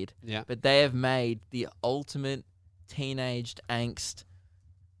made. Yeah. But they have made the ultimate teenaged angst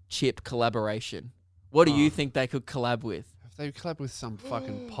chip collaboration. What do you think they could collab with? Have they collab with some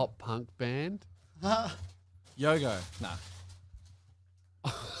fucking pop punk band? Yogo. Nah.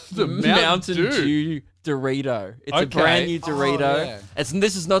 The Mountain Dew Dorito. It's a Okay. brand new Dorito. Oh, yeah.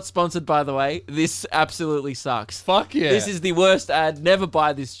 This is not sponsored, by the way. This absolutely sucks. Fuck yeah. This is the worst ad. Never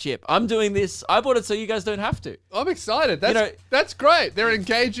buy this chip. I'm doing this. I bought it so you guys don't have to. I'm excited. That's know- that's great. They're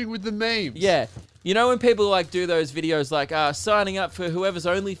engaging with the memes. Yeah. You know when people like do those videos like signing up for whoever's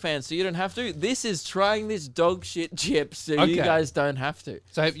OnlyFans so you don't have to? This is trying this dog shit chip so you Okay. guys don't have to.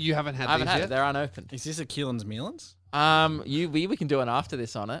 So you haven't had I haven't these had yet? it. They're unopened. Is this a Keelan's Mealans? We can do an after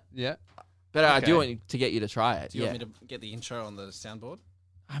this on it. Yeah. But I do Okay. want to get you to try it. Do you Yeah. want me to get the intro on the soundboard?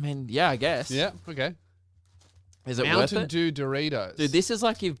 I mean, yeah, I guess. Yeah. Okay. Is it worth Mountain it? Dew Doritos. Dude, this is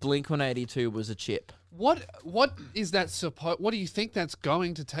like if Blink-182 was a chip. What is that What do you think that's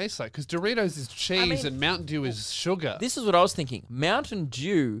going to taste like? Because Doritos is cheese mean- and Mountain Dew is sugar. This is what I was thinking. Mountain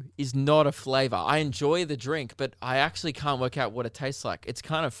Dew is not a flavor. I enjoy the drink, but I actually can't work out what it tastes like. It's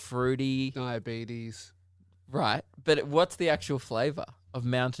kind of fruity, Diabetes. right? But what's the actual flavor of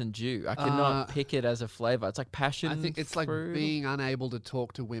Mountain Dew? I cannot pick it as a flavor. It's like passion. I think it's like fruit. being unable to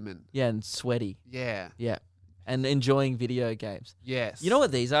talk to women. Yeah, and sweaty. Yeah. Yeah. And enjoying video games. Yes. You know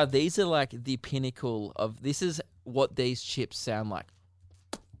what these are? These are like the pinnacle of this is what these chips sound like.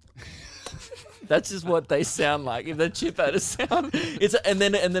 That's just what they sound like. If the chip had a sound, it's and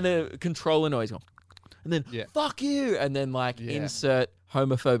then a controller noise going, and then Yeah. fuck you, and then like Yeah. insert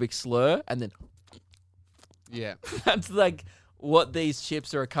homophobic slur, and then Yeah. that's like what these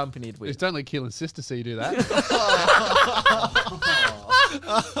chips are accompanied with. Just don't let Keelan's sister see you do that.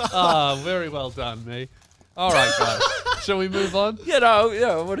 Ah, very well done, me. All right, guys. Shall we move on? Yeah,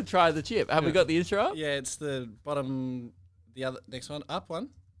 I want to try the chip. Have we got the intro up? Yeah, it's the bottom, the other next one, up one.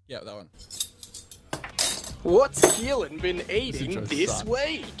 Yeah, that one. What's Keelan been eating intro this sucks.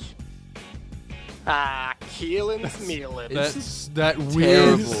 week? Keelan's Mealin. That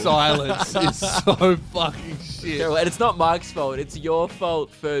weird terrible. silence is so fucking shit. Terrible. And it's not Mike's fault. It's your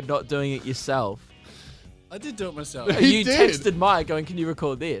fault for not doing it yourself. I did do it myself. He You did. texted Mike going, "Can you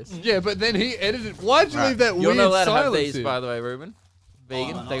record this?" Yeah, but then he edited. Why'd you leave that You're weird not allowed to have silence these, in? by the way, Ruben.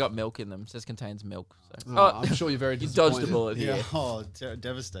 Vegan. I'm They not. got milk in them. It says contains milk. So. Oh, I'm sure you're very You disappointed. dodged a bullet Yeah. here. Oh,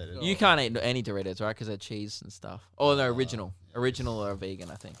 devastated. You can't eat any Doritos, right? Because they're cheese and stuff. Oh, no, original. Original or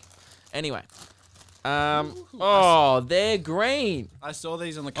vegan, I think. Anyway. Oh, they're green. I saw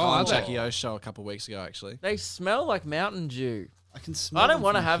these on the Oh, Colin are they? Jackie O show a couple weeks ago, actually. They smell like Mountain Dew. I can smell. I don't them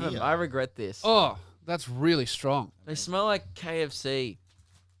want to from have them. here. I regret this. Oh, that's really strong. They smell like KFC.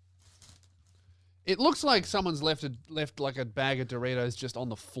 It looks like someone's left like a bag of Doritos just on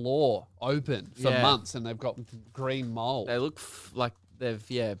the floor, open for Yeah. months, and they've got green mold. They look like they've,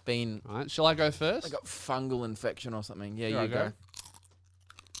 been... All right, shall I go first? They got fungal infection or something. Yeah, Here you I go.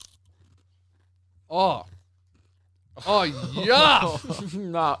 Oh, yuck!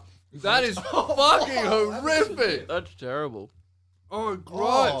 No, That is fucking horrific. that's terrible. Oh,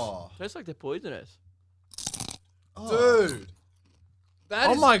 gross, Oh, Tastes like they're poisonous. dude. That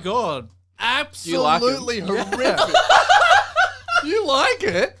Oh is my god. you like 'em? absolutely horrific. You like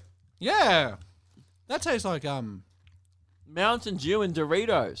it? Yeah. That tastes like Mountain Dew and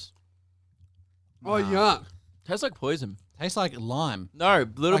Doritos. Oh, yuck. Tastes like poison. tastes like lime. No, a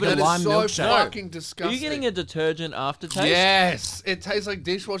little Like bit a of That lime is so milkshake. fucking Are disgusting. you getting a detergent aftertaste? Yes, it tastes like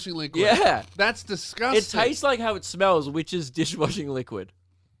dishwashing liquid. Yeah. That's disgusting. It tastes like how it smells, which is dishwashing liquid.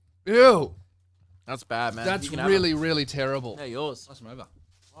 Ew. That's bad, man. That's You can have really, them. really terrible. Yeah, yours. Pass them over.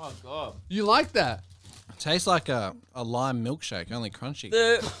 Oh god. You like that? Tastes like a lime milkshake, only crunchy.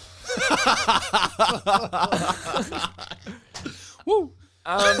 The Woo.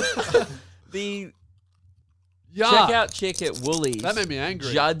 the Yeah. checkout chick at Woolies That made me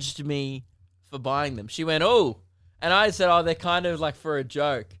angry. judged me for buying them. She went, "Oh," and I said, "Oh, they're kind of like for a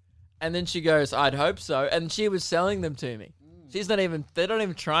joke." And then she goes, "I'd hope so." And she was selling them to me. She's not even. They're not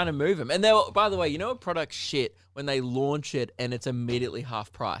even trying to move them. And they were, by the way, you know, a product shit when they launch it and it's immediately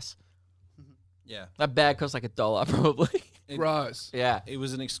half price. Yeah. That bag costs like $1 probably. Gross. Yeah. It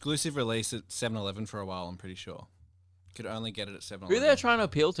was an exclusive release at 7-Eleven for a while, I'm pretty sure. Could only get it at 7-Eleven. Who they're trying to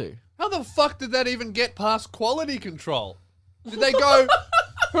appeal to? How the fuck did that even get past quality control? Did they go?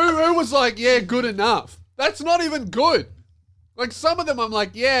 who was like, yeah, good enough? That's not even good. Like some of them, I'm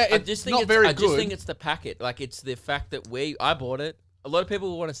like, yeah, I it's just think not it's, very I good. just think it's the packet. Like it's the fact that I bought it. A lot of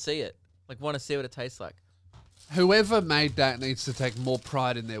people want to see it. Like want to see what it tastes like. Whoever made that needs to take more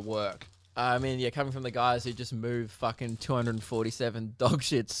pride in their work. I mean, yeah, coming from the guys who just moved fucking 247 dog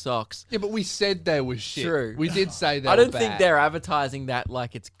shit socks. Yeah, but we said they were shit. True. We did say they I were don't think bad. they're advertising that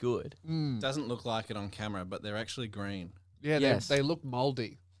like it's good. Doesn't look like it on camera, but they're actually green. Yeah, Yes. they look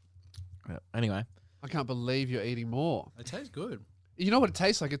moldy. Anyway, I can't believe you're eating more. They taste good. You know what it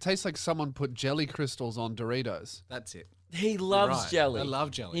tastes like? It tastes like someone put jelly crystals on Doritos. That's it. he You're loves right. jelly. I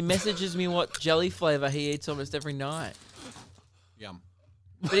love jelly. He messages me what jelly flavor he eats almost every night. Yum.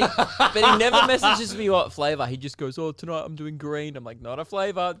 But he never messages me what flavor. He just goes, "Oh, tonight I'm doing green." I'm like, "Not a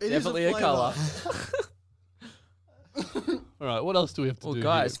flavor, is a definitely a, flavour." color." All right, what else do we have to Well, do?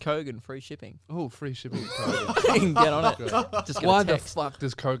 guys, Kogan free shipping. Oh, free shipping. at Kogan. Get on it. Just get Why a the text. fuck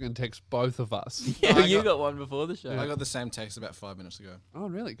does Kogan text both of us? Yeah, I you got- got one before the show. I got the same text about 5 minutes ago. Oh,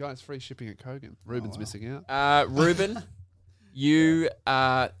 really? Guys, free shipping at Kogan. Ruben's missing out. Ruben, you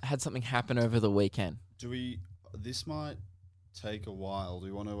had something happen over the weekend. Do we? This might take a while. Do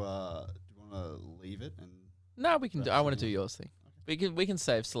you want to leave it and? No, we can. I want to do yours thing. We can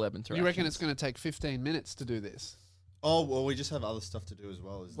save celeb interactions. You reckon it's going to take 15 minutes to do this? Oh well, we just have other stuff to do as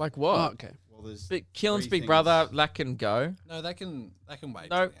well. like what? Oh, okay. well, there's But Keelan's three Big Brother, things. that can go. No, that can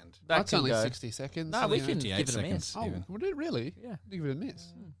wait No, till the end. that That's can only go. 60 seconds. No, we you know. can 58 give it a seconds. miss. Oh, Even. would it really? Yeah. Give it a miss.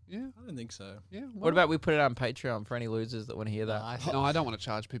 Yeah. I don't think so. Yeah. What about we put it on Patreon for any losers that want to hear that? No, I don't want to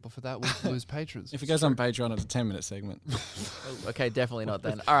charge people for that. We'll lose patrons. If it goes on Patreon, it's a 10-minute segment. Oh, okay, definitely not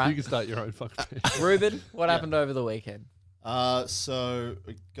then. All You right, can start your own fucking page. Ruben, what happened over the weekend? So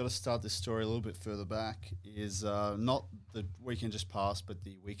we got to start this story a little bit further back. Is not the weekend just passed, but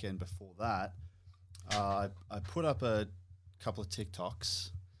the weekend before that. I put up a couple of TikToks.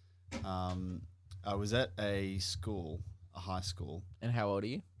 I was at a high school. And how old are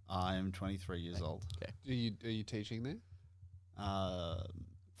you? I am 23 years old. Are you teaching there?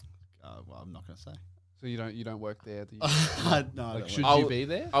 Well, I'm not going to say. So you don't work there? Do you, No, I like, don't should work- you be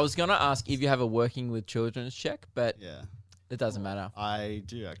there? I was gonna ask if you have a working with children's check, but Yeah, it doesn't matter. I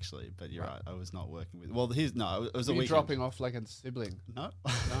do actually, but you're right. I was not working with. Well, it was a Are you weekend. dropping off like a sibling? No,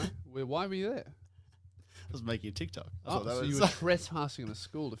 No. Why were you there? I was making a TikTok. That's Oh, what that so was. you were trespassing on a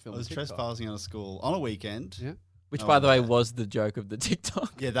school to film I was a TikTok. trespassing on a school on a weekend. Yeah. Which, Oh, by the way, yeah. was the joke of the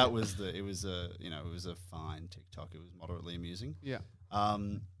TikTok. Yeah, that was it was a fine TikTok. It was moderately amusing. Yeah.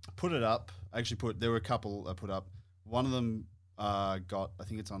 Put it up. There were a couple I put up. One of them got, I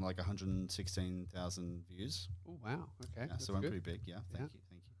think it's on like 116,000 views. Oh wow. Okay. Yeah, That's so I'm good. pretty big. Yeah, thank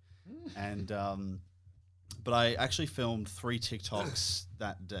you. And but I actually filmed 3 TikToks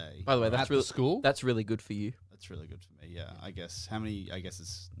that day. By the way, At that's the really school? That's really good for you. That's really good for me. Yeah, I guess. How many? I guess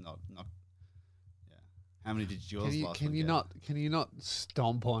it's not. Yeah. How many did yours last Can you weekend? can you not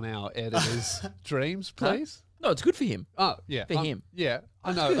stomp on our editor's dreams, please? No, it's good for him. Oh yeah. For him. Yeah.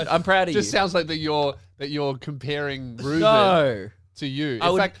 I know. Good. I'm proud of Just you. sounds like that you're comparing Ruben No. to you. I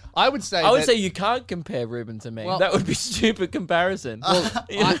In would- fact, I would say I would that- say you can't compare Ruben to me. Well- That would be stupid comparison.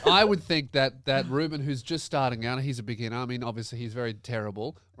 I would think that Ruben, who's just starting out, he's a beginner. I mean, obviously he's very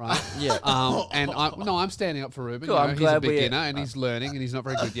terrible, right? Yeah. I'm standing up for Ruben. Cool, you know, I'm he's glad a we- beginner and he's learning and he's not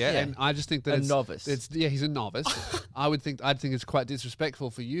very good yet. Yeah. And I just think that A it's novice. He's a novice. I'd think it's quite disrespectful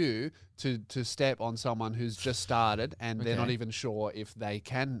for you to step on someone who's just started and they're not Okay. even sure if they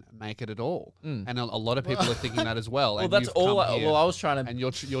can make it at all. And a lot of people are thinking that as well. Well, and that's you've all. come here Well, I was trying to. and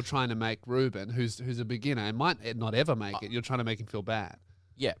you're trying to make Ruben, who's a beginner and might not ever make it. You're trying to make him feel bad.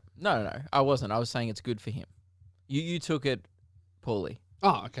 Yeah. No. I wasn't. I was saying it's good for him. You took it poorly.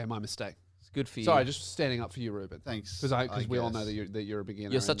 Oh, okay, my mistake. It's good for you. Sorry, just standing up for you, Ruben. Thanks. Because we all know guess. that you're a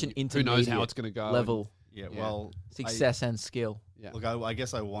beginner. You're such an and who knows how intermediate it's going to go. level Yeah, Yeah. well, success and skill. Yeah. Look, I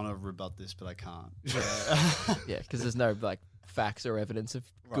guess I want to rebut this, but I can't. Yeah, because there's no like facts or evidence of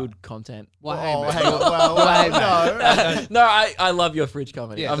good content. Well, Oh, hey, hey, man. well, Hey, man. No, I love your fridge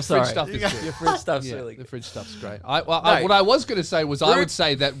comedy. Yeah, I'm the sorry. fridge stuff is good. Your fridge stuff's Yeah, really the good. fridge stuff's great. No. What I was going to say was I would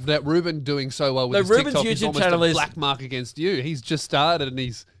say that Ruben doing so well with No, his Ruben's TikTok is YouTube almost channel a is- black mark against you. He's just started and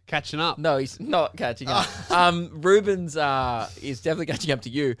he's catching up. No, he's not catching up. Ruben's is definitely catching up to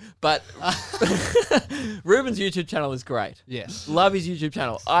you, but Ruben's YouTube channel is great. Yes. Love his YouTube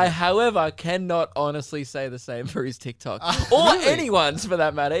channel. I, however, cannot honestly say the same for his TikTok or anyone's for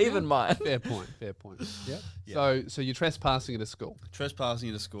that matter, even mine. Fair point. Fair point. Yeah. Yeah. So you're trespassing at a school. Trespassing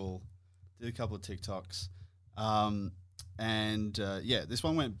into school, did a couple of TikToks, this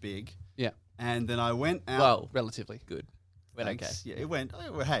one went big. Yeah. And then I went out. Well, Relatively. good. Went okay. Thanks. Yeah, it went.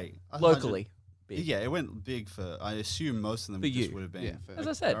 Hey, I Locally. imagine- Big. Yeah, it went big for. I assume most of them For just you. would have been. Yeah, fair. As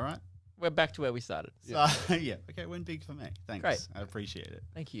I said, All right. we're back to where we started. So, yeah. Okay, it went big for me. Thanks. Great. I appreciate it.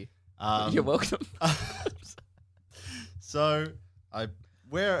 Thank you. Um, You're welcome. So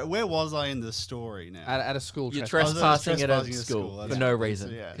where was I in the story now? At a school. You're trespassing. trespassing at a trespassing at school school, for that's no right. reason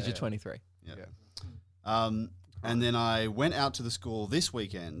So, yeah, because yeah. you're 23. And then I went out to the school this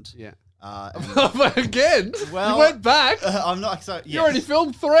weekend. Yeah. And Again? You went back. I'm not. So, You already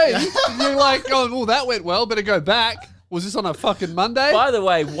filmed 3. You're like, oh, that went well. Better go back. Was this on a fucking Monday? By the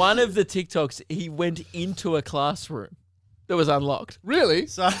way, one of the TikToks, he went into a classroom that was unlocked. Really?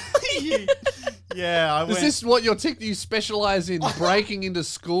 So yeah, I Is went. this what you specialize in breaking into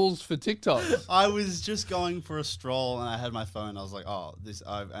schools for TikTok? I was just going for a stroll and I had my phone. I was like, oh,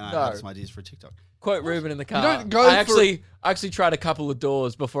 I had some ideas for a TikTok. Quote Ruben in the car. don't go I for- actually tried a couple of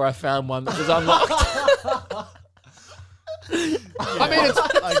doors before I found one that was unlocked. I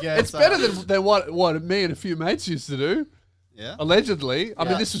mean, I guess it's better than what me and a few mates used to do. Yeah. Allegedly. I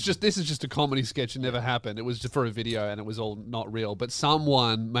mean, Yeah. this is just a comedy sketch. It never happened. It was just for a video and it was all not real. But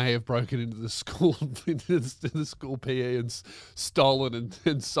someone may have broken into the school, into the school PE and stolen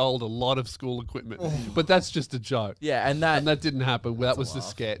and sold a lot of school equipment. But that's just a joke. Yeah, and that didn't happen. That was the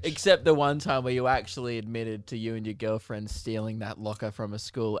sketch. except the one time where you actually admitted to you and your girlfriend stealing that locker from a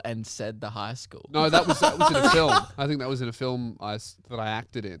school and said the high school. No, that was in a film. I think that was in a film that I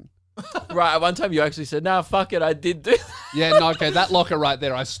acted in. Right, one time you actually said, "Nah, fuck it, I did do that." Yeah, no, okay, that locker right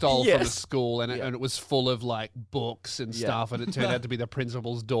there I stole from a Yes. school and it was full of like books and Yeah. stuff and it turned out to be the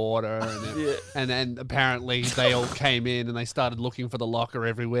principal's daughter and Yeah. and then apparently they all came in and they started looking for the locker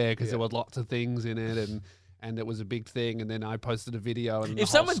everywhere because there were lots of things in it and it was a big thing and then I posted a video and the If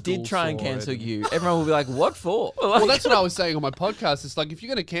whole someone did school try and saw cancel it. you, everyone would be like, "What for?" Well, that's what I was saying on my podcast. It's like, if you're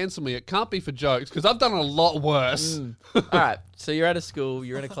going to cancel me, it can't be for jokes because I've done a lot worse. All right, so you're at a school,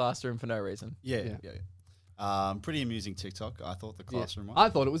 you're in a classroom for no reason. Yeah. Pretty amusing TikTok. I thought the Yeah. classroom one. I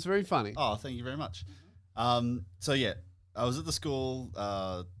thought it was very funny. Oh, thank you very much. So yeah, I was at the school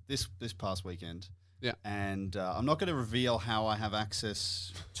this past weekend. Yeah. And I'm not going to reveal how I have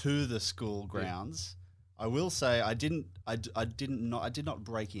access to the school grounds. I will say I did not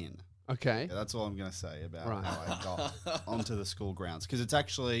break in. Okay. Yeah, that's all I'm going to say about Right. how I got onto the school grounds because it's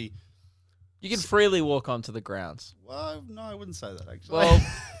actually. You can freely walk onto the grounds. Well, no, I wouldn't say that actually. Well,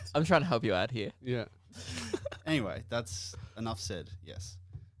 I'm trying to help you out here. Yeah. Anyway, that's enough said. Yes.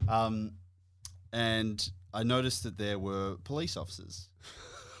 And I noticed that there were police officers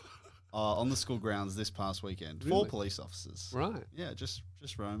on the school grounds this past weekend. 4 Really? police officers. Right. Yeah, just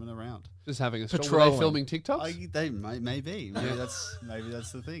roaming around. Just having a stroll. Were Patrolling. they filming TikToks? They maybe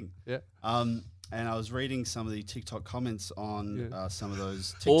that's the thing. Yeah. And I was reading some of the TikTok comments on some of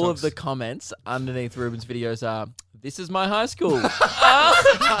those TikToks. All of the comments underneath Ruben's videos are, "This is my high school."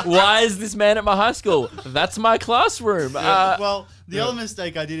 Why is this man at my high school? That's my classroom. Well, the other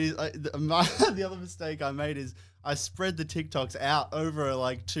mistake I did is the other mistake I made is I spread the TikToks out over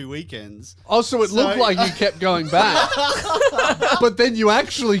like 2 weekends. Oh, so it looked like you kept going back. But then you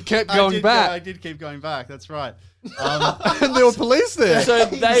actually kept going back. I did keep going back. That's right. And there were police there. So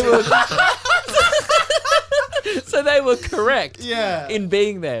they were. So they were correct. Yeah. In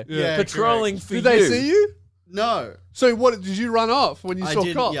being there, Yeah, patrolling correct. for Did you. they see you? No, So what did you run off when you I saw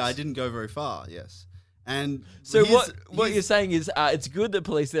didn't. cops? Yeah, I didn't go very far. Yes, and So here's- what here's- you're saying is it's good that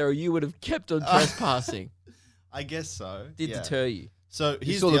police there, or you would have kept on trespassing. I guess so. Did yeah. deter you. So You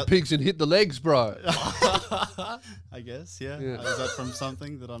here's saw the oth- pigs and hit the legs, bro. I guess, yeah. Yeah. Is that from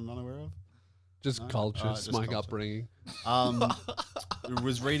something that I'm unaware of? Just No? culture, Alright, just my culture. upbringing.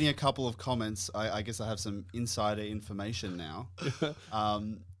 Was reading a couple of comments. I guess I have some insider information now.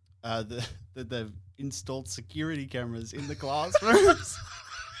 That they've installed security cameras in the classrooms.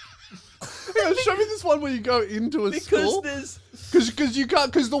 Yeah, show me this one where you go into a school. there's Because you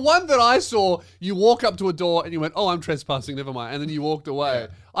can't. Because the one that I saw, you walk up to a door and you went, "Oh, I'm trespassing. Never mind," and then you walked away.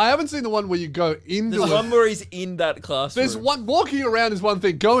 I haven't seen the one where you go into. there's it. one where he's in that classroom. There's one walking around is one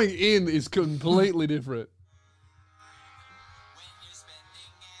thing. Going in is completely different.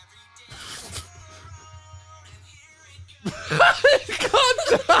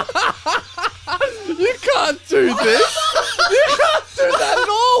 You can't do this. You can't do that at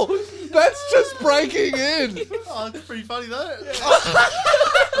all. That's just breaking in. Oh, that's pretty funny though.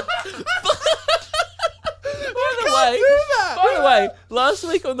 By the way, last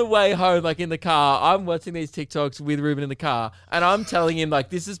week on the way home, like in the car, I'm watching these TikToks with Ruben in the car, and I'm telling him like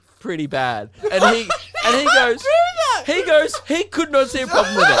this is pretty bad, and he goes, he could not see a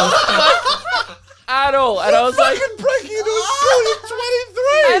problem with it at all, and I was like, breaking into a school at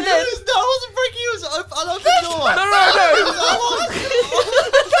 23. and then No, I wasn't breaking. It was unopened door.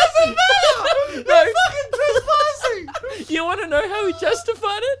 No. You want to know how he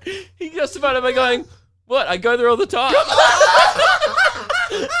justified it? He justified it by going, "What? I go there all the time."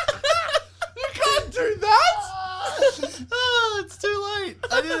 You can't do that. Oh, it's too late.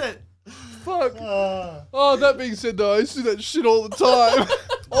 I did it. Fuck. Oh, that being said, though, I used to do that shit all the time.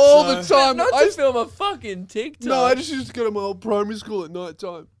 All the time. Not I to used, film a fucking TikTok. no, I just used to go to my old primary school at night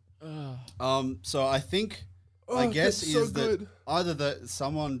time. So I think, Oh, I guess that's so is that good. either that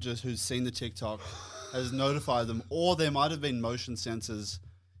someone just who's seen the TikTok has notified them, or there might have been motion sensors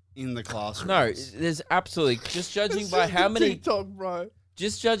in the classroom. No, there's absolutely just judging It's by just how the many, TikTok, bro.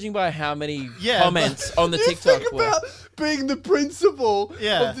 just judging by how many Yeah, comments on the You TikTok. think were. about being the principal.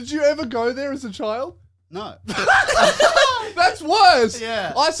 Yeah. Did you ever go there as a child? No. That's worse.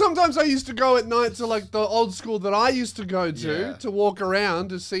 Yeah. Sometimes I used to go at night to like the old school that I used to go to Yeah. walk around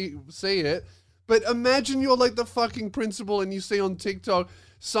to see it. But imagine you're like the fucking principal and you see on TikTok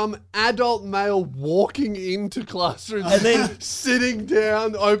some adult male walking into classrooms And then- sitting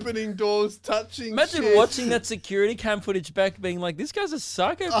down, opening doors, touching Imagine shit, watching that security cam footage back, being like, "This guy's a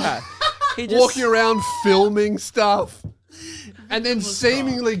psychopath." He just walking around filming stuff. And then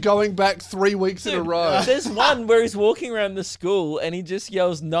seemingly going back 3 weeks in a Dude, row. There's one where he's walking around the school and he just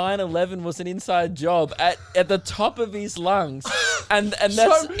yells 9/11 was an inside job at the top of his lungs. And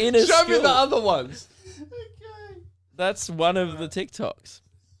that's in a show school. me the other ones. That's one of the TikToks.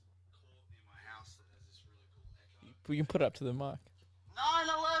 We can put it up to the mic.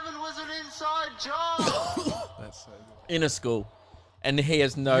 9/11 was an inside job. That's so good. In a school. And he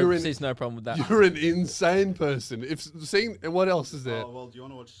has sees no problem with that. You're an insane person. If seeing what else is there? Oh, well, do you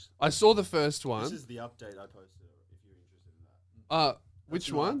want to watch? I saw the first one. This is the update I posted. If you're interested in that. Which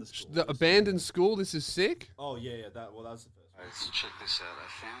not one? the school, The this is- abandoned school. This is sick. Oh yeah. That was the first one. Let's check this out. I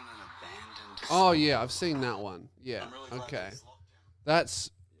found an abandoned. Oh yeah, I've seen that one. Yeah. Okay. That's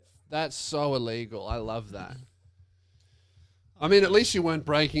so illegal. I love that. I mean, at least you weren't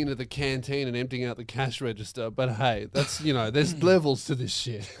breaking into the canteen and emptying out the cash register. But hey, that's there's levels to this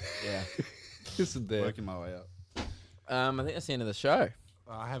shit, Yeah. isn't there? Working my way up. I think that's the end of the show.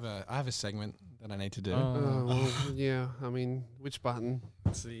 I have a segment that I need to do. Oh, well, yeah. I mean, which button?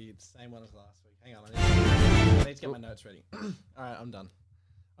 It's the same one as last week. Hang on, I need to get my notes ready. All right, I'm done.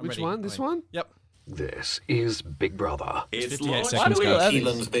 I'm Which ready. one? This one? Yep. This is Big Brother. It's 58 Why do seconds we ago. love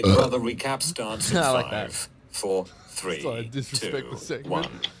Keelan's Big Brother recap starts in I like that. 5, 4, 3, Sorry, disrespect 2, the segment.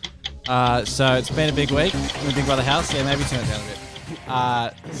 1. So it's been a big week in the Big Brother house. Yeah, maybe turn it down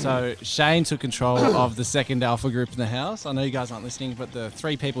a bit. So Shane took control of the second alpha group in the house. I know you guys aren't listening, but the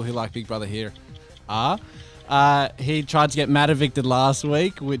 3 people who like Big Brother here are. He tried to get Matt evicted last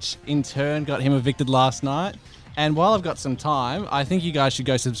week, which in turn got him evicted last night. And while I've got some time, I think you guys should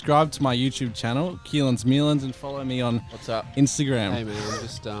go subscribe to my YouTube channel, Keelan's Mealans, and follow me on What's up? Instagram. Hey man, I'm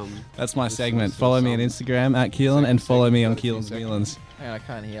just That's my Just segment. some Follow me on song. Instagram at Keelan and follow me on Second, Keelan's second. Mealans. Hang on, I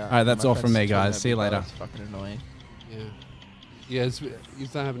can't hear. All right, that's My all from phone's me, talking guys. about See you Big Brother. later. It's fucking annoying. yeah. You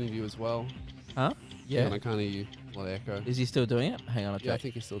don't have an interview as well. Huh? Yeah. Yeah. I can't hear you. A lot of echo. Is he still doing it? Hang on, I'll Yeah, I check.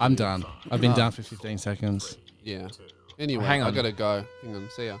 think you're still. I'm doing done. I've been Oh. done for 15 seconds. it. Yeah. Anyway, Hang I on. gotta go. Hang on.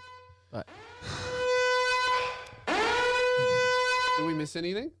 See ya. Bye. Did we miss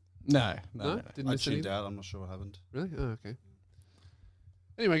anything? No. No? Didn't I miss tuned anything? out. I'm not sure what happened. Really? Oh, okay.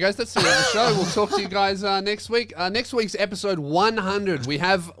 Anyway, guys, that's the end of the show. We'll talk to you guys next week. Next week's episode 100. We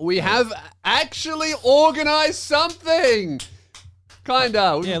have actually organized something.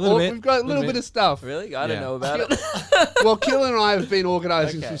 Kinda. Yeah, a little bit. We've got a little Little bit of stuff. Really? I don't Yeah. know about it. Well, Keelan and I have been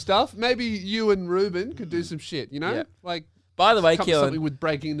organising Okay. some stuff. Maybe you and Ruben could do some shit, you know? Yeah. Like, By the way, something Keelan, with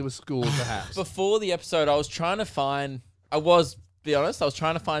breaking into a school, perhaps. before the episode, I was trying to find. I was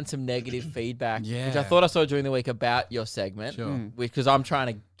trying to find some negative feedback, which I Yeah. thought I saw during the week about your segment, Sure. because I'm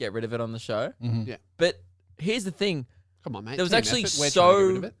trying to get rid of it on the show. Yeah. But here's the thing: Come on, mate. there was team actually effort. We're trying to get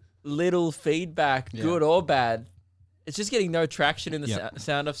rid of so it. little feedback, Yeah. good or bad. It's just getting no traction in the Yep.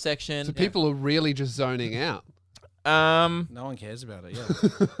 sound off section. So people are really just zoning out. Um, No one cares about it,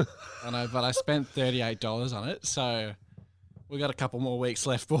 yeah. I know, but I spent $38 on it, so we got a couple more weeks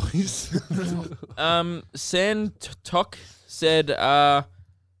left, boys. Sen Tok said,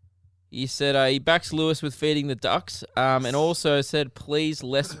 he said he backs Lewis with feeding the ducks, and also said, please,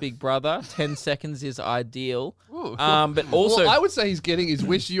 less Big Brother. 10 seconds is ideal. Ooh. But also, well, I would say he's getting his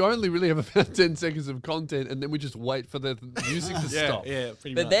wish. You only really have about 10 seconds of content, and then we just wait for the music to stop. Yeah,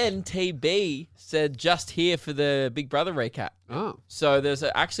 pretty but then TB said, just here for the Big Brother recap. Oh. So there's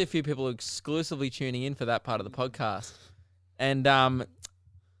actually a few people exclusively tuning in for that part of the podcast. And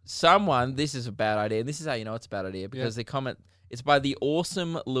someone, this is a bad idea. And this is how you know it's a bad idea, because the comment, it's by the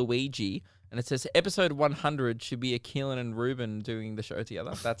awesome Luigi. And it says, episode 100 should be a Keelan and Ruben doing the show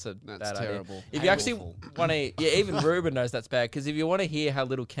together. That's bad terrible. idea. If you actually want to, even Ruben knows that's bad, because if you want to hear how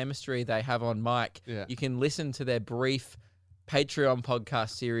little chemistry they have on mic, you can listen to their brief Patreon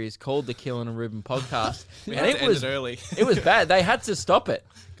podcast series called the Keelan and Ruben podcast. We And had to end it early. It was bad. They had to stop it.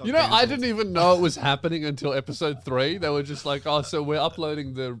 You know, I didn't even know it was happening until episode 3. They were just like, oh, so we're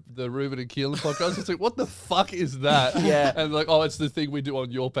uploading the Ruben and Keelan podcast. It's like, what the fuck is that? Yeah. And like, oh, it's the thing we do on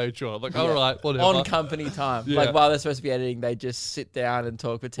your Patreon. I'm like, all right, whatever. On company time. Yeah. Like, while they're supposed to be editing, they just sit down and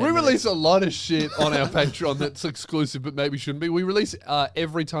talk for 10 We minutes. release a lot of shit on our Patreon that's exclusive, but maybe shouldn't be. We release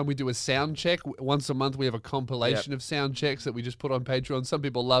every time we do a sound check. Once a month, we have a compilation of sound checks that we just put on Patreon. Some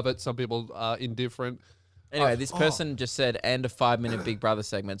people love it. Some people are indifferent. Anyway, this person just said, and a 5-minute Big Brother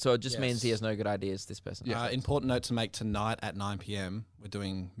segment. So it just means he has no good ideas, this person. Important note to make tonight at 9 p.m. We're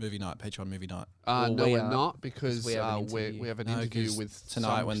doing movie night, Patreon movie night. No, we we're are, not, because we have an we interview. have an No, interview 'cause with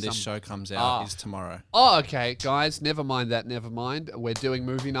tonight when this show comes out is tomorrow. Oh, okay, guys. Never mind that. Never mind. We're doing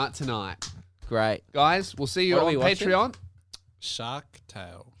movie night tonight. Great. Guys, we'll see you What are on we watching? Patreon. Shark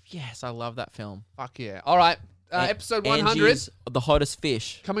Tale. Yes, I love that film. Fuck yeah. All right. Episode 100 Angie's the hottest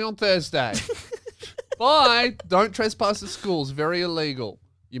fish. coming on Thursday. Bye. Don't trespass at schools. Very illegal.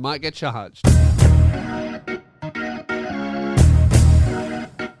 You might get charged.